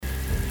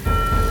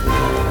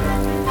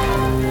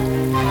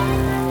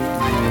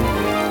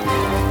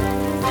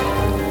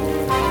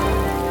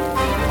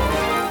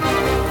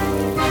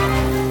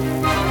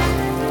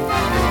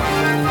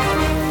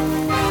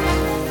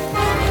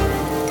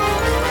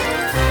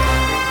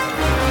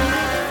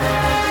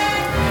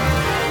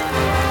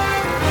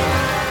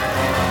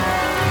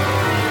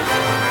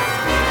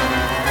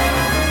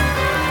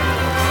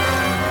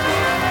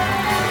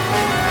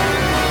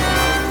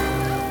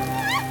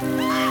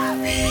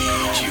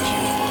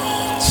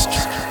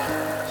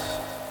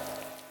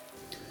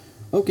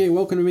Okay,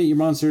 welcome to Meet Your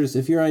Monsters.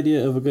 If your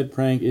idea of a good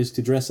prank is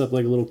to dress up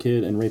like a little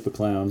kid and rape a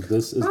clown,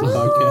 this is the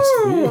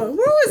podcast for you. What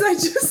was I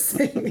just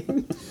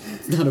saying?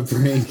 It's not a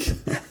prank.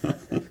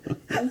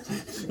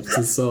 It's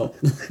assault.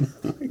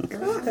 Oh my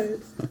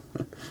God.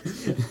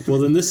 Well,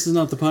 then this is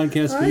not the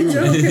podcast for I you.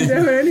 don't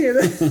condone any of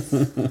this.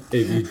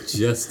 Hey, you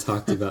just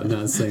talked about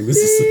not saying this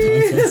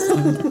is the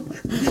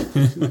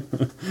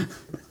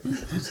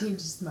podcast.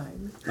 Changed his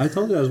mind. I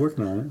told you I was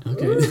working on it.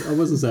 Okay. I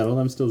wasn't settled.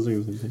 I'm still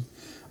doing something.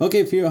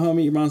 Okay, for you at home,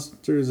 Meet Your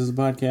Monsters is a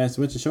podcast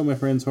in which I show my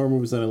friends horror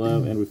movies that I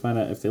love, and we find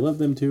out if they love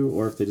them too,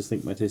 or if they just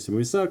think my taste in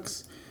movies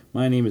sucks.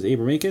 My name is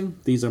Abram Aiken.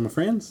 These are my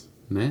friends.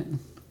 Matt?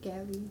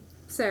 Gabby.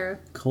 Sarah.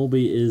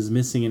 Colby is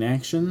missing in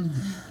action,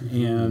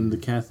 and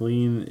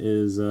Kathleen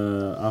is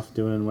off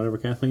doing whatever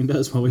Kathleen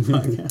does while we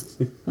podcast.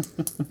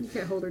 You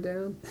can't hold her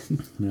down.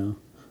 No.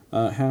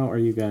 How are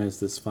you guys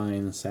this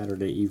fine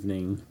Saturday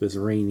evening, this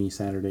rainy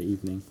Saturday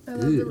evening? I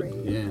love the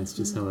rain. Yeah, it's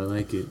just how I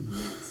like it.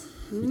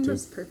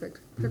 That's perfect.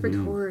 Perfect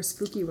horror,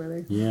 spooky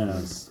weather.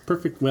 Yes.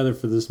 Perfect weather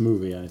for this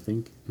movie, I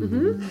think.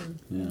 Mm-hmm.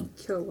 Yeah.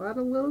 Kill a lot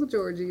of little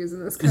Georgies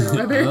in this kind of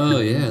weather. Oh,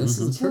 yeah, this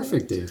is a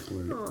perfect day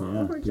for it. Aw,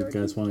 Yeah. poor You Georgie.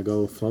 guys want to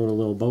go float a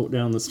little boat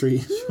down the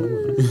street?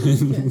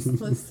 Yes,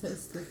 let's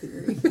test the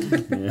theory.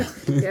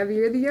 Yeah. Gabby,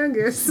 you're the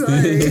youngest.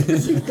 Sorry.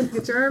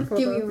 Get your arm pulled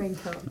Give me a up.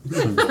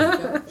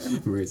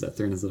 raincoat. Murray's out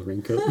there in his little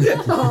raincoat.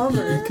 Oh,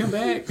 man. Come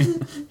back.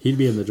 He'd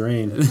be in the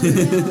drain.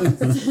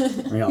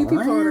 You can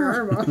pull her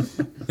arm off.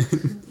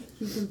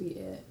 He can be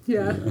it.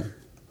 Yeah.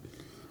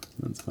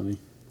 That's funny.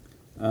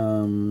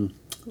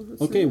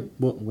 What's Okay, new?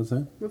 what's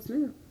that? What's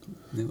new?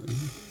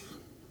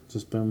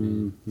 Just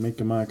been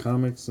making my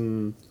comics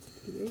and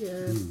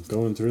Yeah.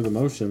 going through the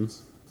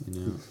motions. You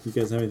know, You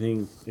guys have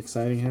anything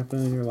exciting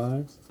happening in your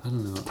lives? I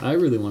don't know. I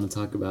really want to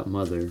talk about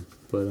Mother,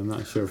 but I'm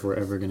not sure if we're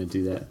ever going to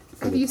do that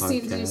for Have the you podcast.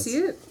 seen? Did you see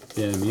it?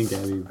 Yeah, me and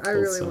Gabby I both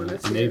really saw wanna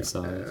it. see And Abe it.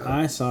 saw it.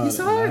 I saw You it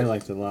saw and I it?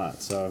 liked it a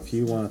lot. So if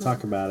you want to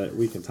talk about it,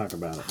 we can talk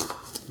about it.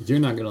 You're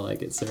not going to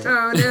like it,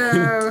 Sarah. Oh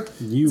no!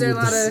 You Is there a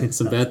would- lot of?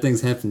 Some bad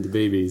things happen to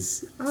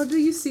babies. Oh, do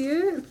you see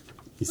it?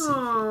 You see?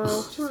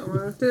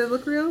 Oh, did it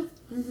look real?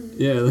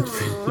 Yeah, look.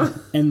 Aw.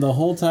 And the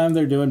whole time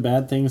they're doing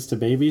bad things to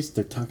babies,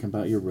 they're talking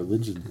about your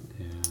religion.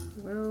 Yeah.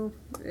 Well,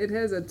 it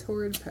has a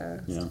torrid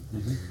past. Yeah.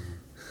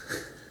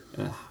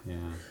 Yeah.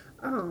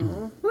 Oh,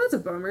 well, that's a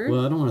bummer.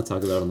 Well, I don't want to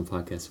talk about it on the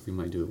podcast. We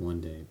might do it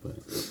one day, but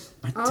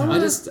Oh.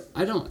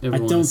 I don't ever I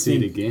want to don't see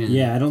think. it again.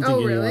 Yeah, I don't think Oh,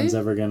 really? anyone's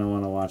ever gonna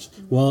want to watch.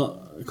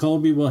 Well,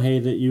 Colby will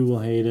hate it. You will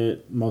hate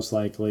it, most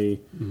likely.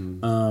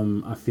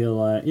 I feel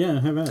like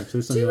have at it. There's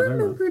Do something you I'll talk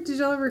about. remember? Did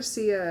y'all ever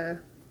see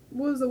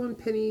what was the one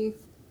Penny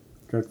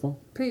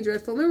Dreadful.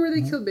 Dreadful? Remember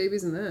where they killed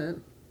babies in that?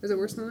 Is it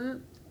worse than that?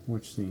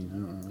 Which scene? I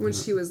don't know. When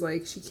she was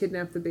like, she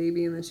kidnapped the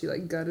baby and then she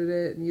like gutted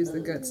it and used the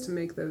guts to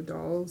make the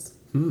dolls.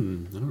 I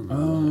don't remember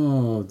that.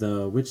 Oh,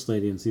 the witch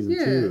lady in season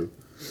Yeah. 2.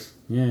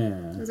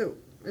 Yeah.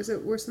 Is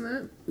it worse than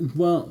that?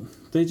 Well,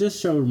 they just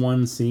showed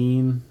one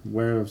scene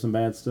where some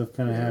bad stuff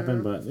kind of Yeah.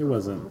 happened, but it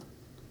wasn't.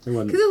 It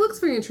wasn't. Because it looks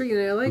very intriguing.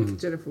 And I like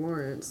Jennifer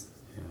Lawrence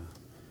Yeah.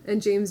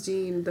 and James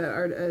Jean, the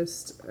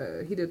artist.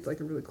 He did like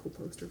a really cool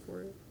poster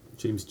for it.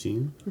 James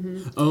Jean?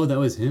 Oh, that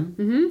was him?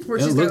 Mm-hmm. Where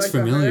That she's got, looks like,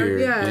 the familiar. heart.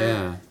 Yeah.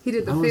 Yeah. He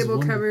did the I was Fable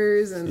wondering-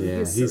 covers and Yeah,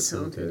 he's so so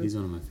talented. good. He's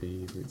one of my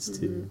favorites,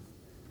 too.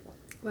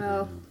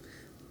 Well,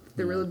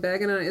 they're really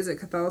bagging on. Is it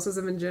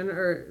Catholicism in general,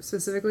 or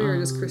specifically, or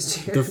just The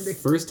Christianity?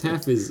 first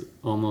half is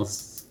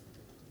almost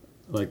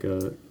like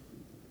a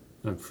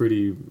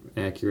pretty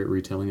accurate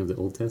retelling of the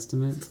Old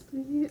Testament.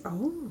 Yeah.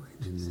 Oh,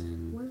 And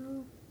then,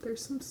 well,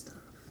 there's some stuff.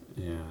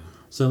 yeah.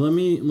 So let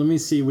me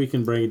see if we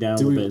can break it down a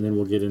Do little we- bit, and then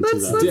we'll get into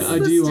Let's- that.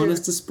 let's- Do you do want it. us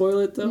to spoil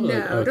it, though? No,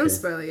 Like, okay. don't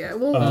spoil it yet.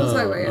 We'll talk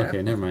about it. Yeah.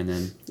 Okay, never mind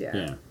then. Yeah.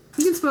 Yeah.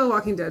 You can spoil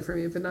Walking Dead for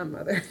me, but not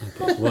Mother.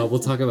 Okay. Well, we'll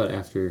talk about it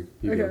after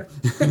you Okay.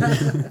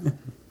 go.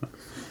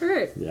 All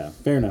right. Yeah,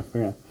 fair enough.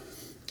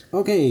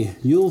 Okay,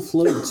 You'll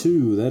Float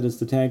Too. That is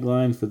the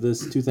tagline for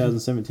this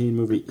 2017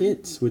 movie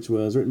It, which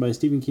was written by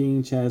Stephen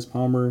King, Chaz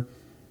Palmer,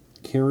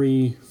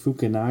 Cary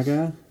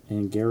Fukunaga,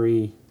 and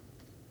Gary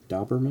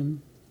Doberman,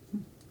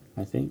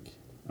 I think.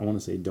 I want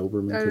to say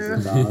Doberman I because don't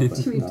it's a know. dog. But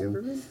Do you mean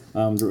Doberman.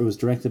 Doberman? It was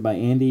directed by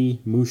Andy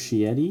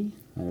Muschietti.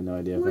 I have no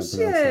idea if I pronounced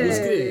that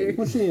right. Muschietti.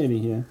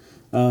 Muschietti,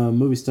 yeah.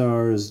 Movie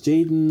stars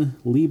Jaden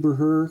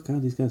Lieberher.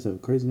 God, these guys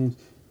have crazy names.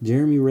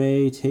 Jeremy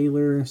Ray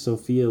Taylor,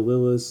 Sophia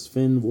Lillis,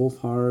 Finn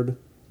Wolfhard,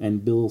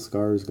 and Bill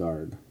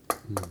Skarsgård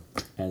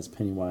as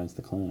Pennywise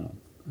the Clown.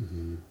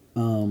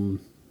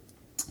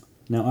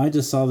 Now, I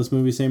just saw this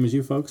movie, same as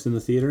you folks, in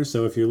the theater.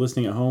 So if you're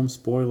listening at home,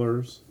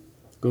 spoilers.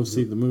 Go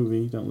see the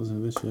movie. Don't listen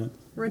to this shit.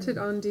 Rent it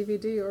on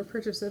DVD or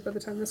purchase it by the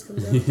time this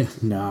comes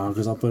out. No,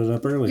 because I'll put it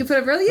up early. You put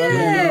it early?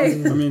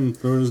 Yay! I mean,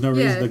 there's no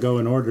reason Yeah. to go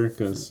in order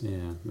because Yeah.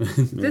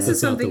 This That's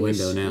is out the something you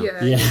window should, now.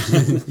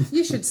 Yeah,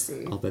 you should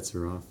see. All bets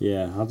are off.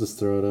 yeah, I'll just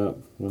throw it up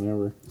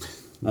whenever.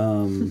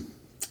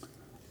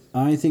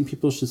 I think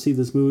people should see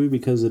this movie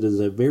because it is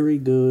a very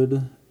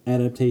good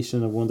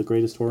adaptation of one of the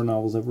greatest horror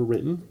novels ever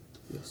written.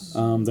 Yes.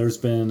 There's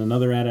been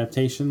another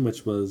adaptation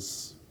which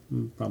was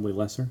probably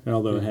lesser,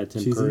 although it had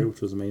Tim Cheesy. Curry,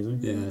 which was amazing.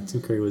 Yeah,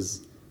 Tim Curry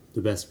was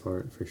the best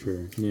part for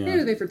sure. Yeah. It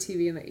was made for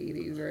TV in the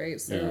 80s, right?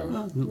 So, Yeah.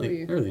 Well, what do like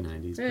you- early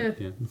 90s.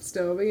 But yeah.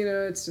 still, but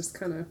it's just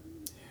kind of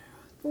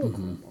a little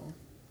cornball.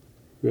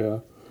 Yeah.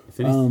 If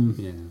anything,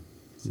 yeah.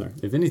 Sorry.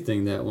 If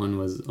anything, that one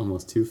was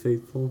almost too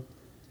faithful,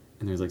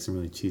 and there's like some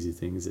really cheesy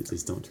things that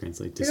just don't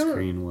translate to They don't-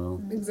 screen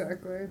well.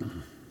 Exactly.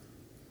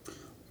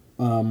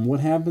 What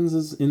happens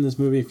is in this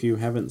movie, if you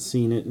haven't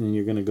seen it and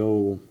you're going to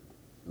go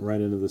right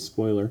into the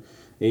spoiler,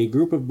 a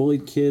group of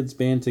bullied kids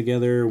band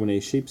together when a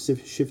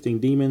shape-shifting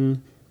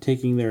demon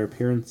taking the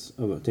appearance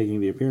of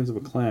a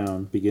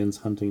clown begins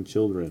hunting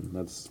children.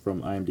 That's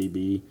from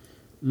IMDb.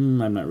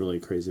 I'm not really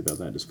crazy about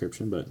that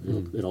description, but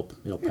it'll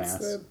It's pass.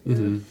 the,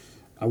 Mm-hmm.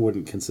 I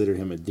wouldn't consider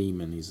him a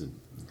demon. He's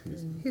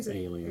He's an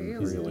alien,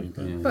 alien. really.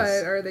 But Yeah. But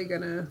are they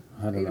gonna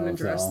I don't even know.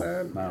 address I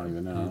that? don't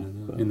even I know. don't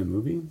know. But In the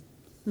movie?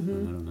 I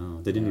don't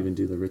know. They didn't even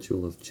do the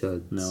ritual of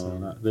Chud. no,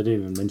 so. they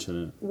didn't even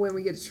mention it. When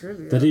we get to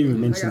trivia. They didn't even I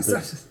mention got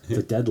the, stuff.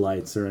 the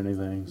deadlights or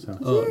anything. So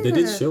Oh, they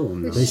did Yeah. show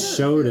them though. they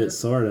showed Yeah. it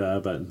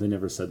sorta, but they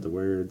never said the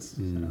words.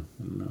 So, Mm.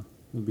 I don't know.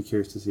 We'll be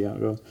curious to see how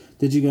it goes.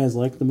 Did you guys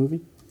like the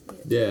movie?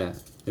 Yeah,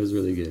 it was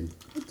really good.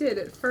 I did.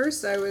 At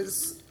first,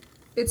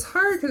 it's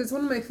hard because it's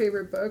one of my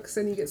favorite books,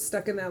 and you get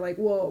stuck in that, like,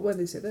 well, when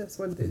did they say this?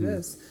 When did they do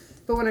this?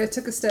 But when I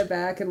took a step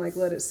back and, like,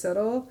 let it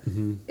settle,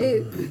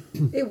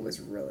 it was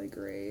really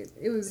great.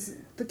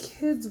 The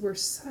kids were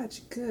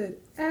such good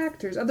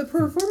actors. The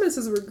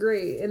performances were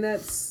great, and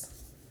that's,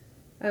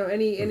 I don't know,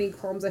 any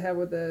qualms I have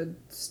with the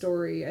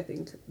story, I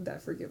think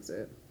that forgives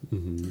it.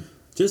 Mm-hmm.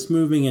 Just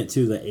moving it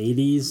to the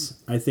 80s,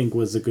 I think,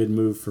 was a good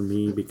move for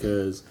me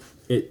because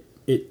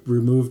it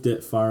removed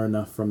it far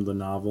enough from the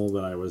novel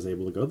that I was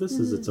able to go, this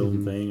is its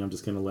own thing. I'm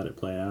just going to let it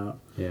play out.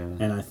 Yeah.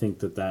 And I think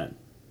that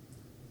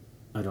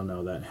I don't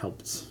know, that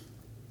helped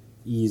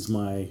ease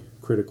my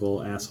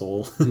critical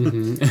asshole.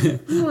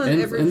 Mm-hmm. Well,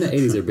 and the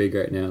 80s are big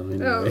right now.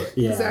 Anyway. Oh,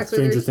 Yeah, exactly.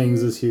 Stranger They're Things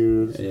huge. is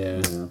huge.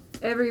 Yeah.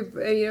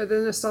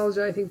 The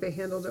nostalgia, I think they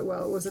handled it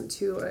well. It wasn't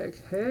too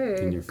like, hey,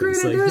 In your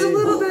granted, face, like, there was a hey,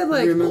 little bit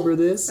like, you remember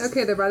this?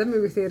 okay, they're by the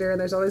movie theater and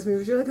there's all these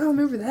movies. You're like, oh,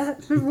 remember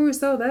that? Remember when we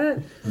saw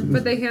that?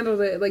 But they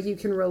handled it like you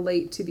can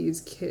relate to these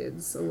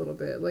kids a little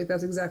bit. Like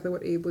that's exactly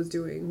what Abe was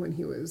doing when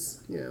he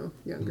was,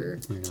 younger.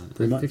 Oh my God.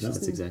 Pretty I much, picture yeah.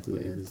 that's exactly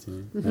what he was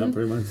doing. Yeah,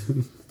 pretty much.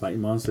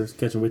 Fighting monsters,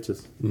 catching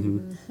witches.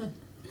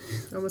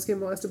 Almost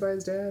getting molested by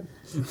his dad.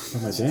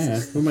 What my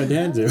dad? What my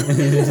dad do?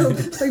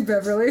 Like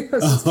Beverly. I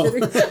was just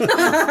kidding.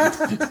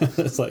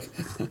 It's like,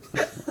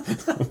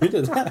 we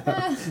did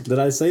that. Did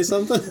I say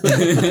something?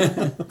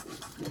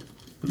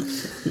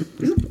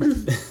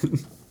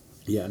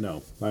 Yeah,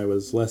 no. I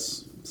was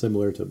less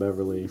similar to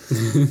Beverly.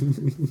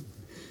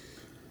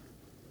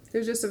 It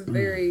was just a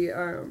very, it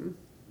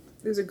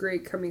was a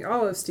great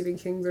all of Stephen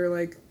King's are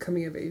like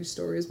coming of age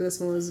stories, but this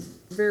one was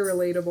very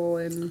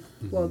relatable and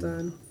well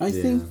done. I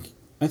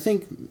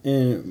think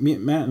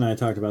Matt and I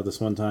talked about this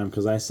one time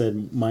because I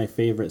said my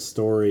favorite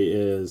story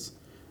is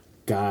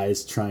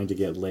guys trying to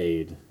get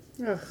laid.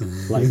 Ugh.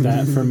 Like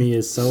that for me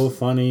is so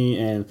funny,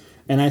 and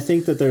I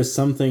think that there's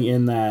something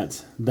in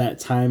that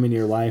time in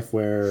your life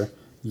where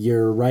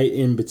you're right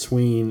in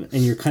between,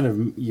 and you're kind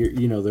of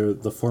they're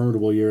the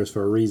formidable years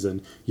for a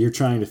reason. You're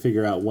trying to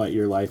figure out what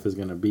your life is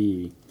going to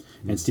be,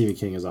 and Stephen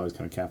King has always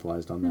kind of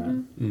capitalized on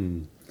that,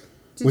 Mm,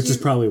 which is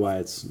probably why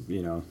it's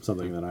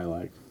something that I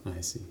like.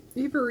 I see.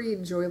 You ever read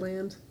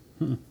Joyland?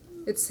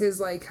 It's his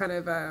like kind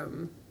of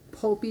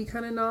pulpy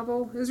kind of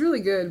novel. It was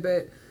really good,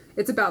 but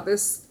it's about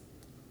this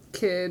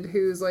kid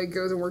who's like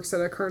goes and works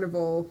at a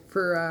carnival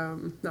for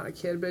not a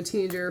kid but a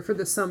teenager for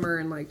the summer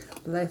and like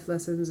life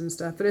lessons and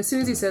stuff. But as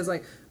soon as he says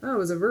like, oh, I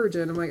was a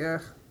virgin, I'm like,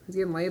 ugh, he's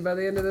getting laid by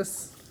the end of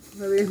this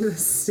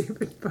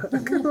stupid book.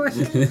 Like,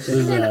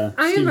 and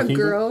I am Stephen a King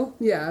girl,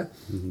 yeah,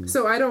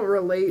 so I don't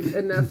relate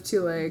enough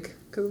to like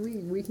because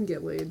we can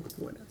get laid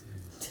whatever.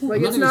 Like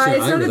I'm it's even not sure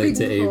it's I not a relate big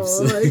to deal.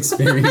 Abe's Like,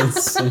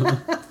 experience. So.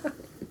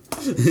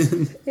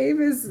 Abe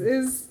is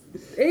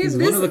Abe. He's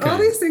one of a All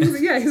kind. these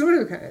things, yeah, he's one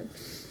of a kind.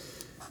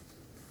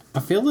 I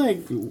feel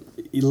like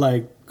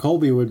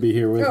Colby would be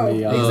here with Oh,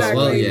 me. exactly.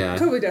 well, yeah.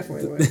 Totally,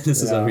 definitely would.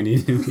 This is what we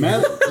need.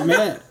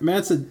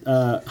 Matt's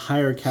a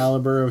higher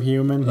caliber of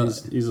human.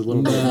 He's a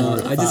little bit more.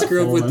 I just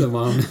grew up with the thoughtful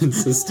mom and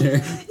sister.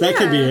 That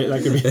could be it.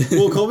 That could be.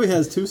 Well, Colby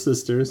has two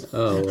sisters.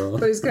 Oh well.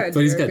 But he's got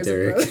But Derek. he's got as a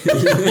Derek.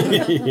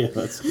 brother. Yeah,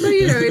 that's But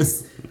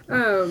it's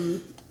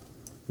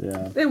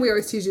yeah. and we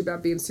always tease you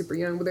about being super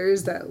young, but there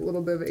is that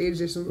little bit of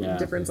age Yeah.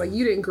 difference. Like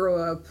you didn't grow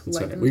up That's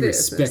like right. We this.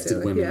 respected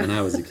necessarily. women Yeah. when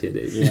I was a kid.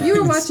 Abe. Yeah.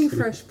 You were watching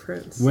Fresh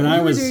Prince. When you I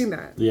were was doing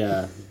that.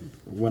 Yeah,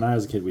 when I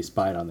was a kid, we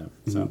spied on them.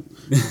 So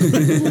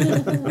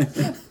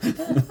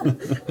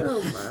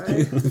Oh my.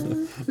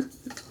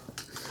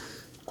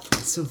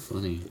 It's so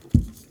funny.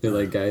 They're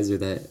like guys are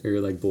that, or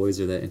like boys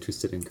are that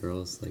interested in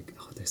girls. Like,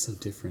 oh, they're so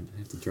different. I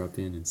have to drop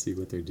in and see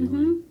what they're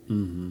doing.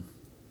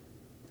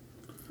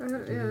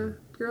 Yeah,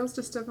 girls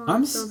just definitely.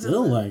 I'm don't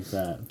still have like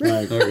that.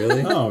 Like, Oh,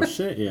 really? oh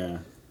shit, yeah.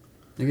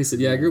 Like I said,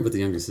 yeah, I grew up with the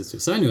younger sister,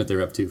 so I knew what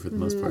they're up to for the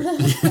most part.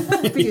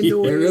 that. Being It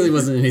annoying. really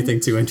wasn't anything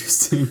too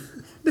interesting.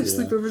 Their Yeah.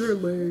 sleepovers are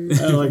late.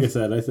 Like I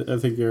said, I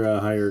think you're a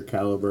higher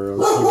caliber of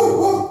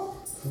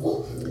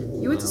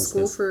human. You would to was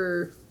school gonna-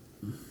 for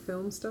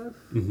film stuff,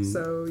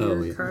 so Oh,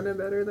 you're yeah. kind of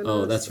better than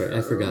Oh, us. that's right.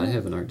 I so- forgot. I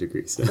have an art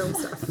degree, so Film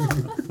stuff.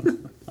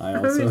 I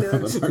also know.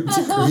 have an art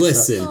degree.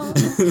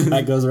 listen.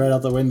 That goes right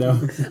out the window.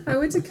 I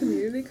went to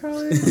community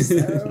college,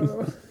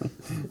 so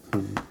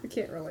I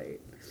can't relate.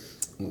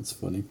 That's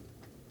funny.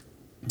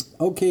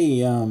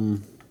 Okay,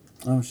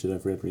 oh shit, I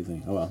forgot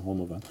everything. Oh well, we'll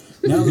move on.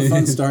 Now the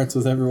fun starts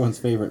with everyone's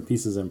favorite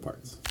pieces and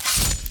parts.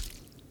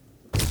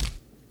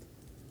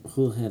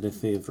 Who had a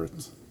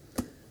favorite?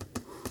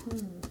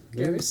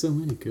 There were so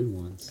many good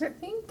ones. I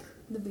think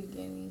the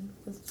beginning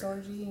with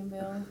Georgie and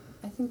Bill.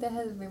 I think that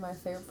has to be my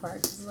favorite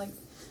part. Cause like,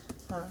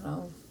 I don't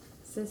know,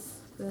 it's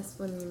this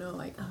when you know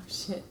like, oh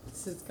shit,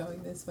 this is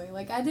going this way.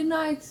 Like I did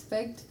not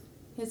expect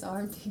his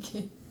arm to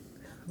get.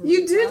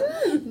 You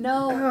didn't?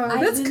 No, Oh,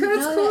 I that's didn't cool, know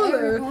that's that cool,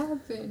 ever though.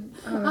 happened.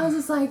 I was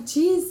just like,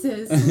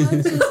 Jesus,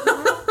 what just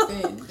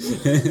happened?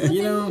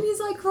 You And know, then he's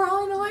like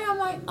crawling away. I'm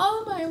like,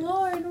 oh my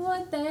lord,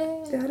 what the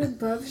heck? That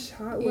above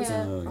shot was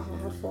Yeah. Oh,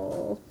 yeah.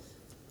 awful.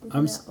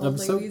 I'm That s- old I'm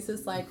so- lady's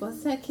just like,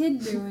 what's that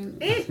kid doing?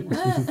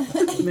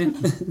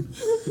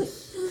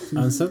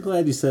 I'm so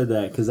glad you said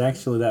that because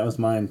actually that was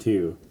mine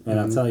too, and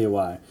I'll tell you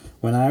why.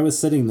 When I was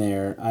sitting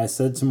there, I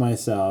said to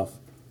myself,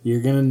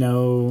 "You're gonna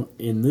know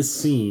in this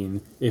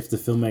scene if the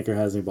filmmaker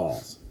has any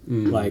balls.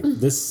 Like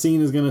this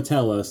scene is gonna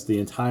tell us the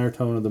entire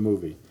tone of the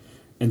movie."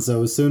 And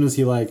so as soon as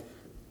he like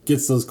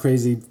gets those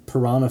crazy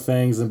piranha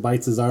fangs and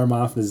bites his arm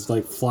off and is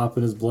like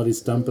flopping his bloody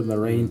stump in the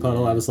rain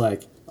puddle, I was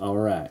like, "All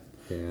right,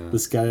 Yeah.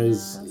 this guy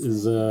is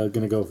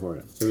gonna go for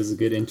it." It was a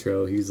good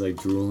intro. He was like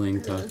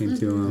drooling, talking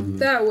to him.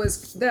 That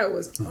was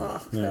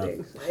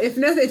off-putting. If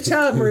nothing,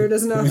 child murder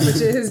doesn't off-put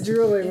you. His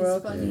drooling It's will.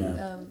 funny.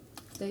 Yeah.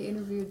 They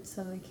interviewed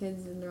some of the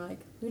kids and they're like,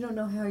 we don't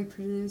know how he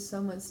produced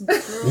so much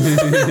drool.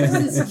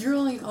 He's just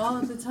drooling all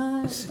the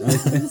time. It's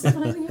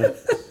funny.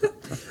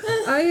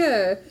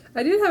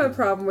 I did have a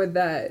problem with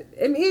that.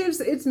 I mean,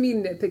 it's me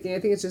nitpicking. I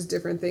think it's just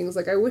different things.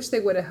 Like I wish they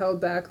would have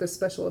held back the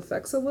special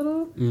effects a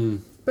little.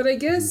 But I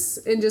guess,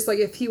 and just like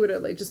if he would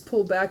have like just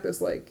pulled back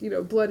this like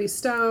bloody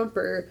stump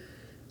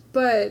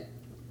but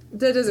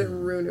that doesn't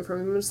ruin it for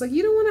me. I'm just like,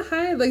 you don't want to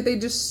hide. Like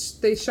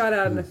they shot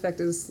out an effect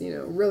as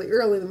really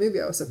early in the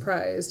movie. I was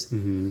surprised.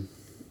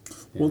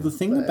 Well, the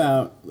thing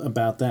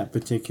about that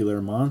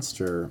particular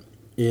monster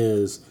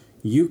is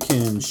you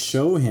can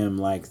show him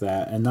like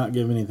that and not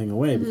give anything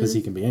away because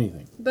he can be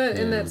anything.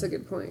 And that's a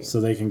good point. So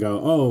they can go,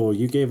 "Oh,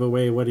 you gave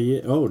away what he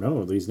is. Oh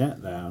no, he's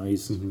not now.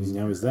 He's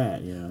now he's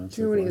that." You know.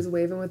 Do you know when he was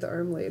waving with the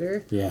arm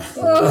later? Yeah.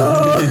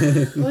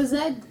 Was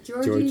that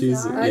Georgie's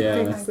Georgie's- arm? I Yeah.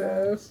 think Oh my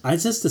so. gosh. I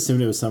just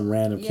assumed it was some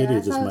random Yeah, kid I who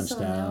just thought it was munched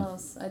someone down.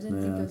 else. I didn't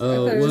Yeah. think it was. Oh, I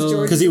thought it was well-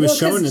 Georgie. 'Cause he was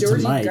showing it to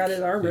Georgie Mike. got his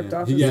arm ripped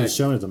off. He Yeah. was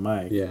showing it to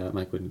Mike. Yeah,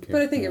 Mike wouldn't care.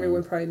 But I think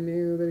everyone probably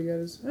knew that he got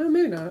his. Oh,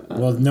 maybe not.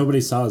 Well, nobody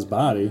saw his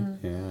body.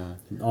 Yeah.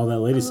 All that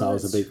lady saw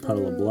was a that's big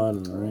puddle of true. blood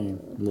in the rain.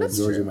 Little That's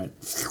Georgie true. went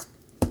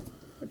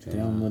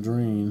down the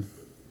drain.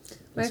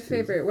 One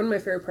of my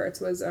favorite parts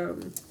was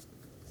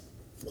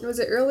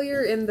it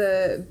earlier in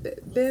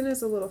Ben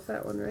is a little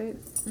fat one, right?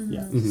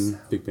 Yeah.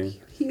 Big Ben.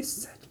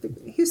 He's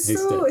He's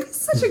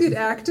such a good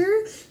actor.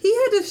 He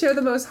had to show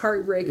the most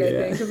heartbreak, I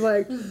Yeah. think, of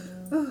like,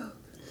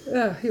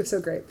 oh, he was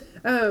so great.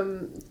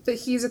 But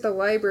he's at the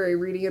library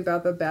reading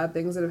about the bad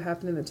things that have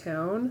happened in the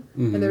town,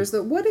 and there's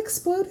what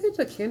exploded?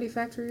 A candy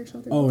factory or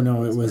something? Oh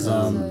no, it was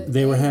Um,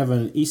 they were having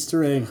an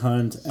Easter egg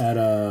hunt at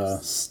a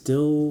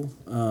still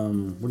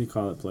what do you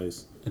call it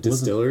place? A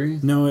distillery?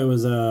 No, it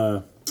was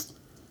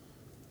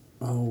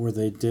where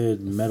they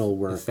did metal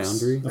work.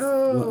 foundry?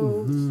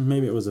 Oh.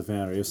 Maybe it was a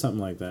foundry. It was something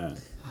like that.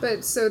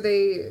 But so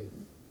they,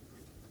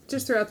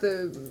 just throughout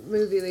the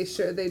movie,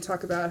 they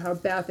talk about how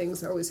bad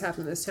things always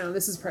happen in this town.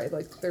 This is probably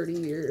like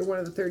one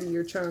of the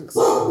 30-year chunks.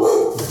 Ah,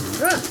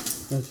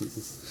 Oh,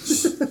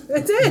 Jesus.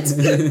 that's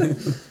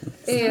it.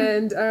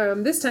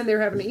 And this time they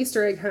were having an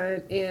Easter egg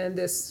hunt, and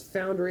this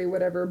foundry,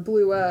 whatever,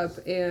 blew up,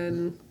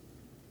 and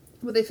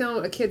they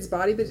found a kid's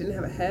body but didn't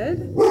have a head,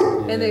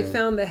 and they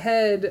found the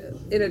head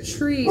in a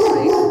tree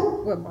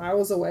like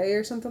miles away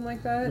or something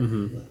like that.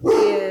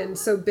 And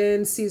so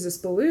Ben sees this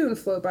balloon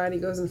float by and he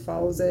goes and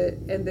follows it,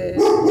 and then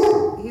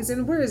he's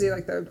in, where is he,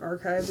 like the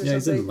archives or Yeah,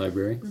 he's in something? the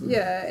library.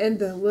 Yeah, and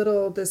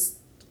this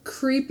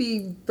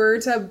creepy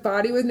bird type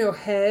body with no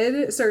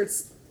head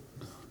starts.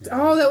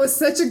 Oh, that was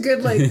such a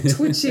good like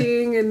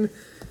twitching and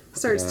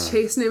starts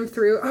chasing him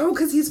through. Oh,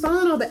 because he's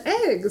following all the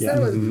eggs. Yeah.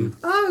 That was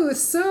it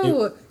was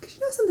so. Cause you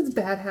know something's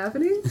bad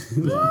happening.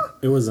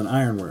 It was an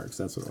ironworks.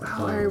 That's what it was.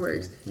 Oh,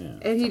 ironworks. Yeah.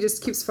 And he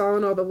just keeps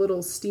following all the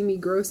little steamy,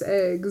 gross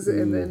eggs,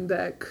 and then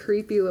that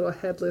creepy little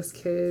headless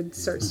kid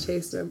starts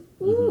chasing him.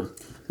 Ooh.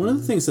 One of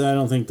the things that I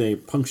don't think they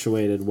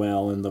punctuated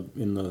well in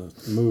the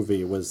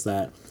movie was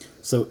that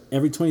so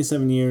every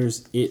 27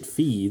 years it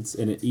feeds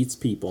and it eats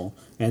people,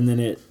 and then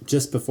it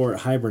just before it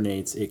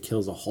hibernates it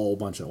kills a whole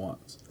bunch at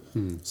once.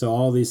 So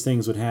all these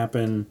things would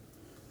happen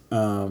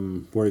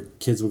where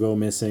kids would go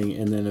missing,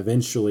 and then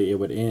eventually it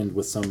would end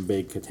with some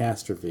big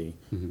catastrophe.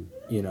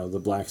 You know, the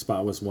black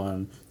spot was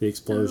one, the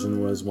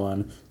explosion was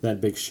one,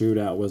 that big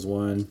shootout was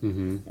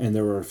one, and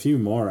there were a few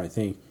more, I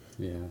think.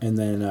 Yeah. and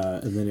then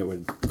it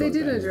would. go They to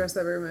didn't bed. address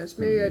that very much.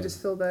 Maybe I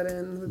just filled that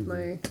in with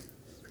my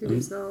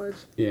previous knowledge.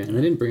 Yeah, and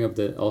they didn't bring up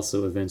that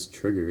also events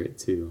trigger it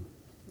too,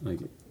 like,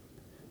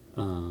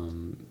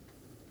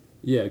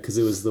 yeah, because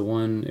it was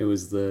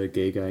the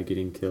gay guy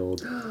getting killed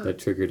that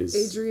triggered his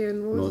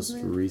Adrian, what was most his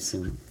name?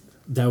 recent.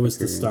 That was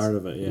the Experience. start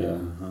of it. Yeah. Yeah.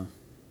 Uh-huh.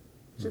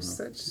 Just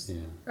such.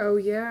 Yeah, Oh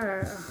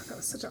yeah, oh, that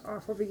was such an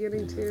awful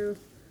beginning too.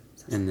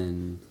 and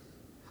then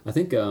I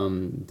think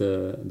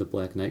the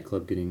black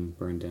nightclub getting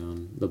burned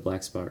down, the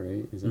Black Spot,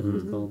 right? Is that what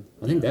it's called?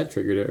 I think that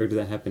triggered it, or did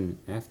that happen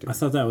after? I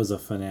thought that was a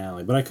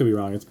finale, but I could be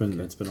wrong. It's been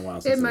a while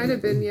since. It might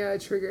have been a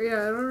trigger.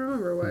 Yeah, I don't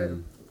remember what.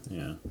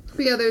 Yeah.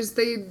 But yeah,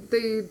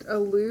 they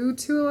allude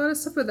to a lot of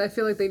stuff, but I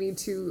feel like they need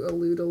to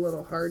allude a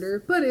little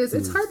harder. But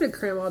it's hard to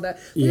cram all that.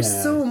 There's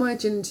Yeah. so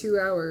much in 2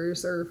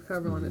 hours or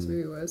however long this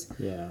movie was.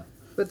 Yeah.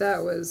 But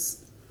that was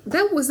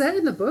that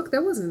in the book?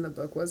 That wasn't in the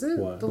book, was it?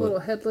 What? The little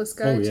headless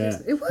guy. Oh yeah.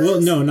 It was. Well,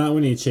 no, not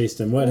when he chased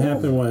him. What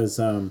happened was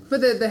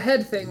But the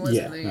head thing wasn't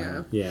yeah, there.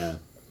 Yeah. yeah,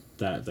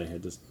 that they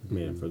had just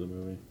made it for the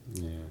movie.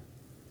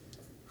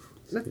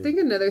 Yeah. I think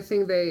another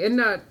thing and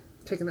not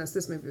taking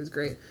this movie was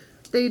great.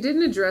 They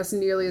didn't address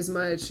nearly as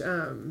much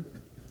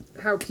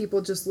how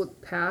people just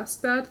look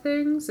past bad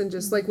things and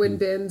just like when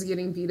Ben's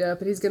getting beat up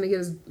and he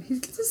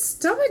gets his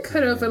stomach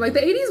cut open. Like the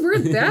 80s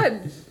weren't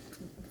that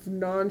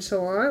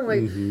nonchalant. Like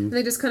and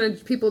they just kind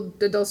of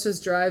adults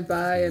just drive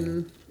by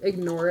and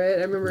ignore it.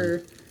 I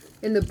remember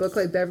in the book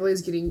like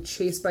Beverly's getting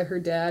chased by her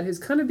dad who's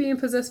kind of being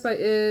possessed by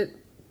it.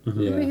 Yeah.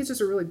 Maybe he's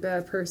just a really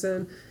bad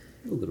person.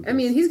 A little bit. I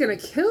mean, he's gonna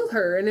kill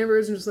her, and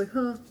everyone's just like,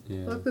 huh,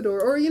 Yeah. lock the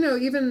door. Or,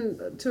 even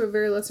to a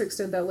very lesser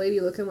extent, that lady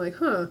looking like,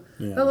 huh,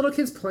 Yeah. that little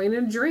kid's playing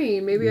in a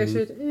drain. Maybe I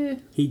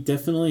should, He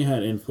definitely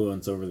had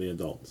influence over the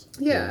adults.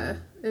 Yeah.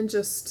 And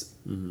just,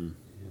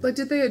 like,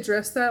 did they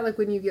address that? Like,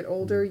 when you get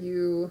older,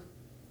 you,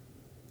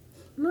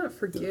 not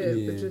forgive,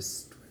 Yeah. but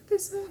just, what did they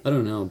say? I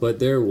don't know, but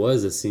there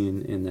was a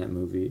scene in the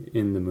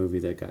movie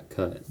that got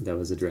cut that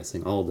was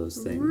addressing all those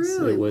things.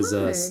 Really? It was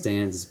Why?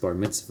 Stan's bar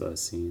mitzvah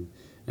scene,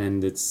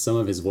 and it's some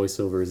of his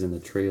voiceovers in the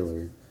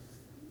trailer.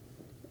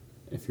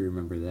 If you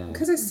remember that,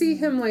 Because I see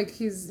him like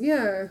he's,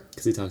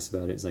 because he talks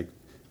about it, it's like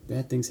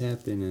bad things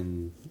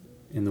happen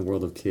in the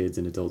world of kids,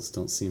 and adults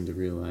don't seem to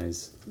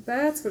realize.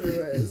 that's what it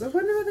was. I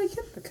wonder why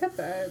they cut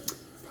that.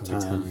 Probably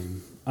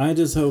time. I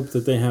just hope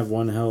that they have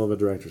one hell of a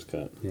director's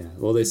cut. Yeah.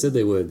 Well, they said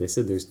they would. They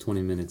said there's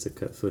 20 minutes of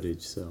cut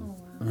footage, so.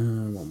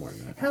 One more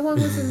than that. How long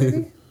was the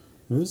movie?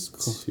 It was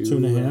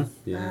 2.5.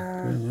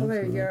 Yeah. Well,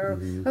 there you go.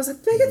 I was like,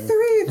 make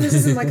it 3.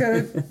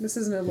 This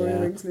isn't a Lord of the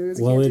Yeah. Rings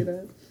movie. Well, Can't it- do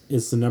that.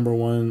 It's the number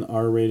 1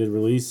 R-rated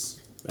release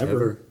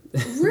ever.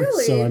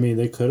 Really? So I mean,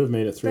 they could have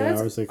made it 3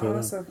 That's hours. They could have.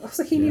 awesome. I was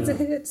like, he needs a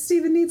hit.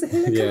 Steven needs a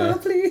hit. Yeah. Come on,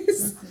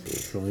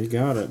 please. Well, you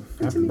got it.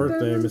 Happy Jimmy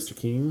birthday, Douglas. Mr.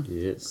 King.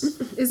 Yes.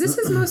 Is this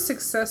his most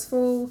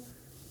successful,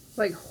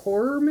 like,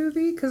 horror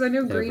movie? Because I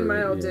know Green Ever,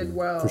 Mile yeah. did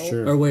well. For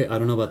sure. Or wait, I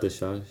don't know about the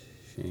Shawshank.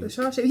 The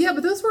Shawshank. Yeah,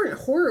 but those weren't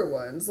horror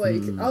ones.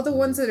 Like, all the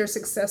ones that are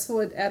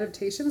successful at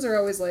adaptations are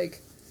always,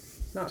 like,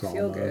 not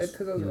feel good, Dramas.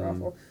 because those are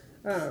awful.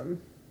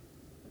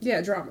 Yeah,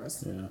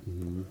 dramas. Yeah.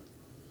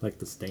 Like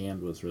The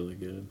Stand was really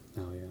good.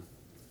 Oh yeah.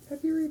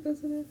 Have you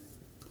revisited?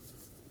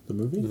 The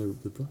movie?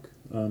 The book.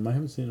 I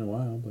haven't seen it in a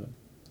while, but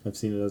I've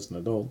seen it as an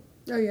adult.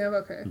 Oh, yeah,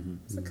 okay.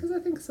 Because I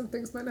think some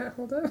things might not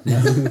hold up.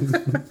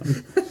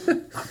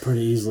 I'm pretty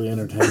easily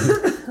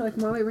entertained. Like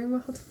Molly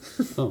Ringwald.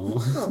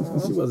 Oh.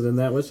 She Oh, wasn't in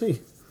that, was she?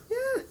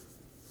 yeah.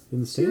 In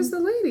The She Stand? was the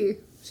lady.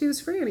 She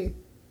was Franny.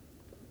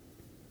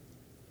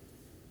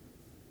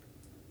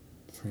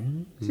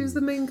 Franny? She was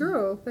the main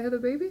girl. They had a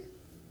baby?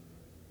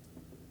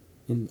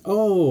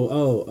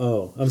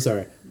 I'm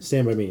sorry.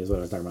 Stand By Me is what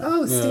I was talking about.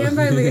 Oh, Stand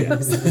By Me.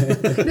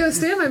 No,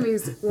 Stand By Me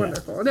is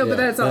wonderful. No, Yeah, but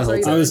that's that also...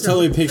 whole I was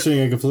totally picturing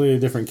a completely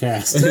different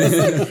cast.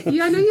 It's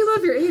Yeah, I know you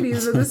love your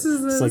 80s, but this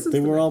is... like they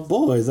were all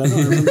boys. I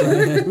don't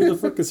remember. Who the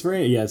fuck is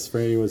Franny? Yes,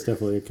 Franny was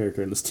definitely a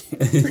character in The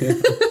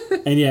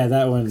Stand. And yeah,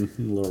 that one,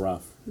 a little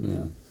rough.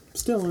 Yeah.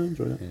 Still, I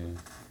enjoyed it.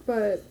 Yeah.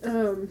 But,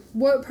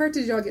 what part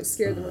did y'all get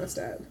scared the most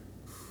at?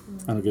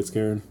 I don't get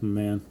scared,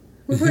 man.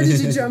 What part did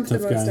you jump the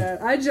Tough most guy.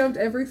 at? I jumped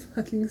every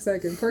fucking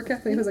second. Poor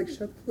Kathleen was like,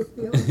 shut the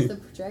fuck up. The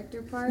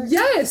projector part.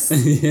 Yes!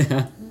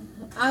 Yeah.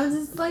 I was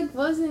just like,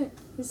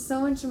 there's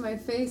so much in my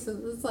face.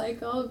 It was like,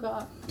 oh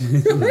god.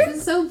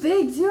 It's so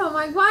big too. I'm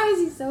like, why is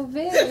he so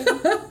big?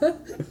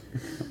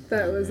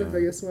 That was the Yeah.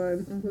 biggest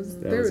one.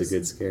 That was a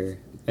good scare.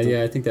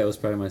 Yeah, I think that was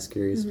probably my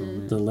scariest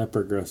moment. The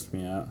leper grossed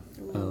me out.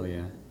 Oh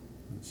yeah.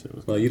 That shit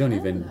was Well, you don't I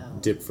even don't know.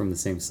 dip from the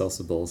same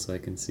salsa bowl, so I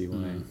can see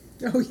why.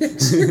 Oh, yeah,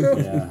 true.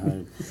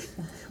 yeah,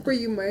 Were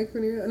you Mike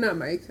when you were... Not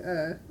Mike.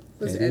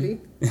 Was it Eddie?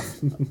 Eddie?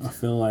 I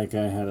feel like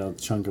I had a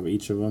chunk of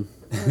each of them.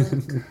 Oh,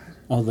 God.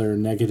 All their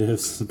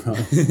negatives,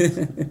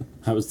 probably.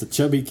 I was the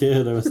chubby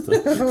kid. I was the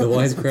The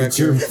wisecracker.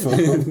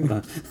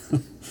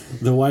 germaphobe.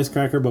 The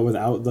wisecracker, but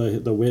without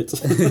the wit.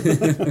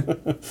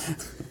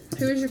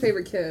 Who was your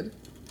favorite kid?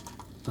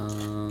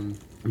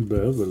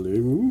 Beverly.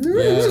 Ooh.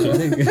 Yeah, I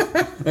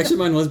think actually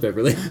mine was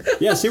Beverly.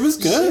 Yeah, she was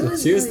good.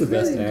 She was the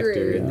best really actor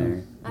great. in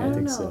there. I I don't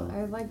think know. so.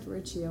 I liked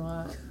Richie a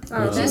lot.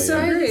 Oh, Oh, she's so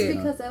yeah. Maybe it's great.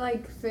 because I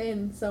like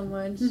Finn so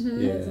much as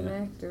an Yeah.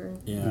 actor.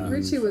 Yeah.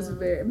 Richie was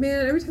very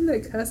man. Every time they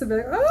cuss, I'd be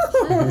like,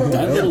 oh,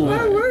 That little,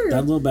 that worked.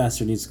 that little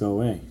bastard needs to go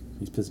away.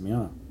 He's pissing me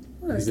off.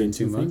 He's getting in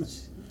too too much.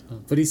 famous. Oh,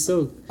 but he's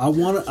so. I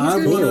want to. I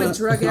gonna become a want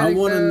drug to. I addict,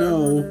 want to though.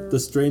 know the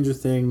Stranger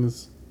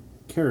Things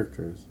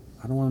characters.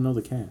 I don't want to know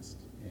the cast.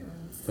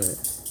 But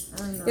I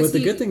don't know. Is but the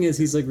he- good thing is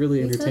he's like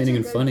really He's such entertaining a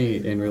and good funny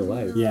kid. in real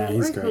life. Yeah,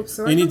 he's I great. hope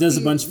so. I And he hope does a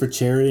he- bunch for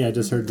charity. I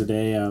just heard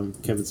today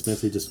Kevin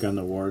Smith, he just got an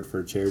award for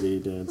a charity he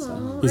did. So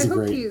Aw, he's I a hope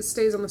great. he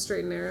stays on the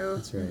straight and narrow.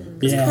 That's right.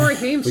 Yeah. Corey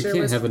Haim We sure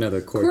can't was. have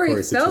another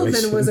Corey situation.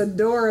 Feldman was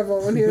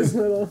adorable when he was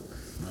little.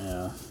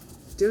 Yeah.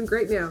 Doing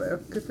great now though.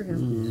 Good for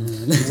him.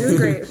 Yeah. Doing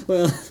great.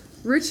 Well.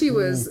 Richie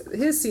was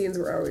his scenes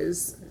were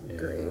always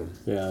great.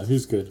 Yeah,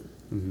 he's good.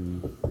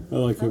 Mm-hmm. I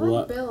like I him a like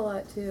lot. Bill a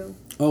lot too.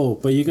 Oh,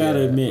 but you gotta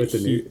Yeah, admit, with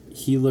the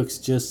he looks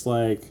just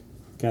like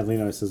Kathleen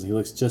always says. He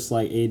looks just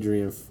like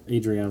Adrian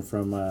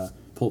from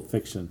Pulp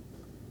Fiction.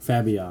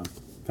 Fabian.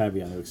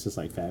 He looks just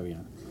like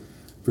Fabian.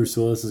 Bruce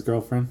Willis's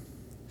girlfriend.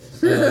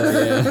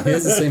 Yeah, he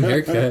has the same He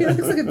haircut.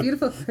 looks like a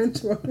beautiful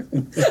French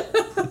woman.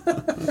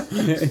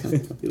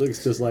 He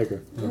looks just like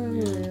her. Oh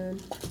man.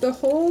 The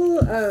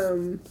whole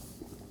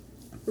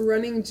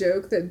running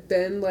joke that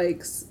Ben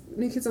likes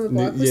New Kids on the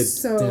Block was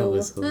Yeah, so that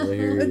was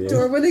hilarious.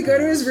 adorable. When they go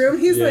to his room,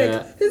 he's Yeah.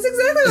 like, "This is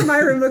exactly what my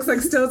room looks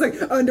like." Still, it's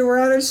like underwear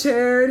on a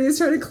chair, and he's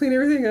trying to clean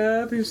everything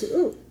up. He's like,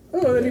 "Oh,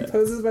 and then he Yeah.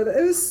 poses by the.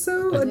 It was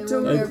so And then when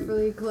adorable.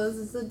 Beverly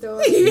closes the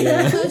door.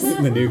 Yeah,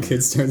 the new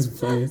kid starts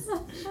playing,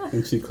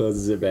 and she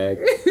closes it back.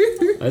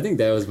 I think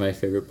that was my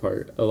favorite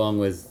part, along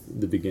with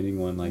the beginning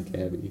one, like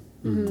Abby.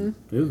 Mhm.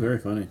 It was very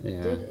funny.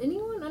 Yeah. Did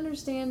anyone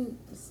understand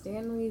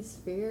Stanley's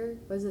fear?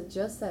 Was it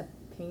just that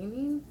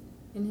painting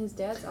in his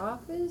dad's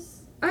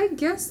office? I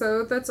guess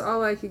so. That's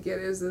all I could get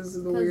is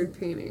the weird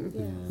painting.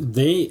 Yeah.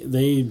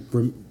 They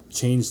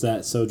changed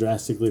that so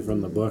drastically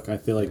from the book. I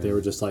feel like they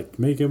were just like,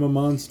 make him a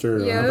monster.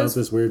 Yeah, How that about was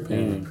this weird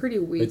painting? Pretty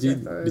weak. Did I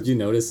you thought. did you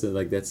notice that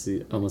like that's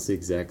almost the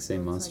exact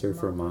same Looks monster like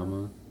for Mama.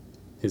 Mama,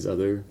 his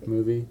other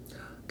movie?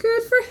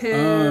 Good for him.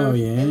 Oh It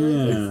yeah.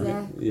 looked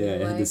exactly Yeah,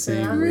 it had the like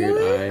same her. weird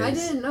Really? eyes. I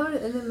didn't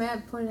notice, and then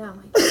Matt pointed out,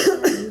 like,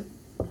 yeah,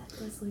 that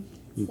does look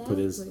You put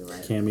his exactly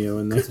like cameo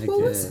in there. I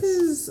What was guess.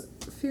 his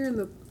fear in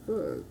the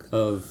book?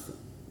 Of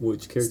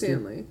which character?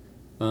 Stanley.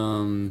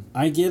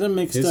 I get him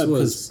mixed His up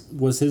because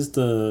was his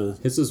the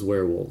His was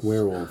werewolf.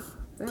 werewolf?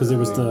 Because it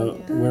was the Oh,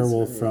 yeah.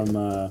 werewolf That's from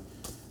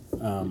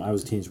I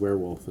Was a Teenage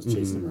Werewolf was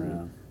chasing him Mhm.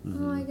 around.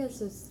 Oh, I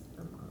guess it's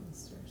a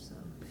monster, so.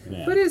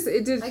 Yeah. But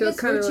it did I feel guess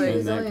kind of Richie like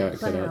was And that only a got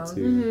cut out clown.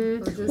 too. Mhm.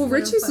 Which was Well, kind of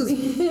Richie's was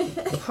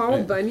funny.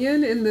 Paul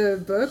Bunyan in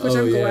the book, which Oh,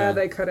 I'm yeah. glad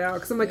they cut out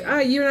because I'm like,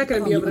 Yeah. you're not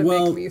going to be able to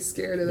Well, make me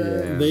scared of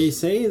that. Yeah. They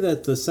say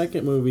that the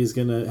second movie is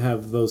gonna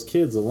have those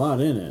kids a lot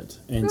in it,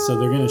 and so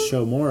they're gonna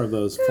show more of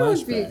those That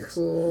would be flashbacks.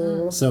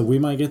 cool. So we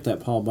might get that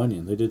Paul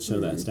Bunyan. They did show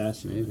that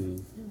statue.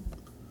 Maybe.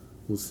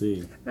 We'll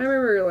see. I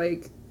remember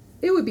like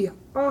it would be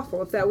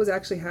awful if that was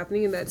actually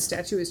happening and that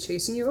statue was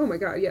chasing you. Oh my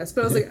god, yes.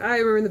 But I was like, I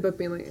remember in the book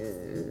being like,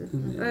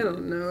 I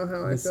don't know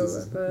how I This feel is,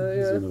 about that.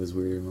 this is Yeah. one of his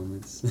weirder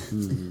moments.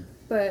 Mhm.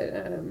 But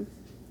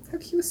how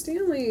cute was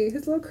Stanley?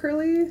 His little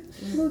curly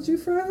little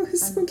Jufro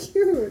is so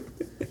cute.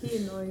 He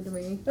annoyed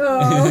me.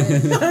 Oh.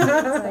 It's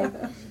like,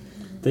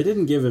 They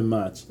didn't give him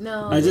much.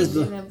 no, I just-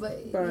 he didn't, but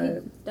he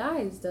But-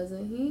 dies,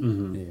 doesn't he?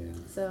 Hmm. Yeah.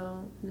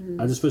 So,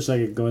 I just wish I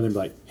could go in there and be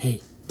like,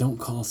 "Hey, don't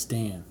call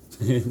Stan.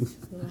 yeah.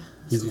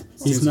 He's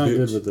He's not bitch.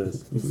 good with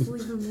this." Just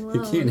leave him He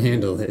alone. can't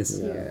handle this.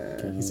 Yeah.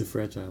 Can't He's a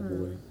fragile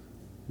boy.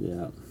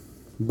 Yeah,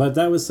 but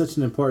that was such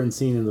an important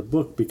scene in the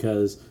book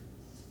because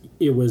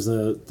it was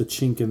the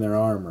chink in their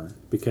armor.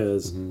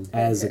 Because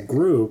as a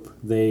group,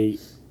 they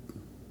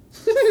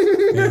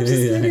I'm just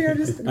Yeah. kidding, I'm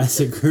just as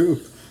a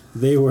group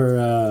they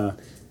were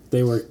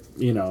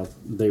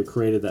they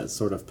created that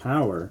sort of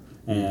power,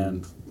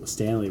 and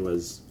Stanley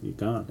was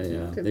gone.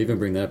 Yeah, Good they even point.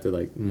 bring that up. They're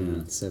like,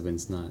 Yeah.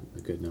 seven's not a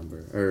good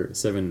number, or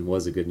 7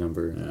 was a good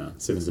number. Yeah,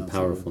 Seven's a not so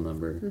powerful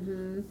number.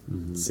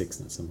 Mhm. 6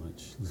 not so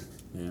much.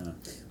 Yeah,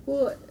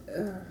 Well,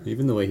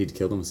 Even the way he'd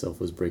killed himself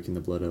was breaking the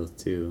blood oath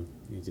too.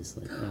 He just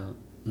like, oh.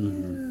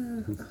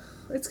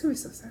 it's gonna be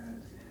so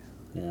sad.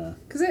 yeah.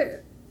 Cause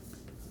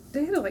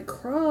they had to like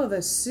crawl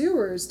the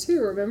sewers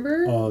too.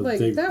 Remember? Oh, like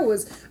they- that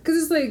was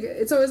because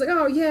it's always like,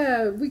 oh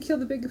yeah, we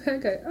killed the big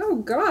bad guy. Oh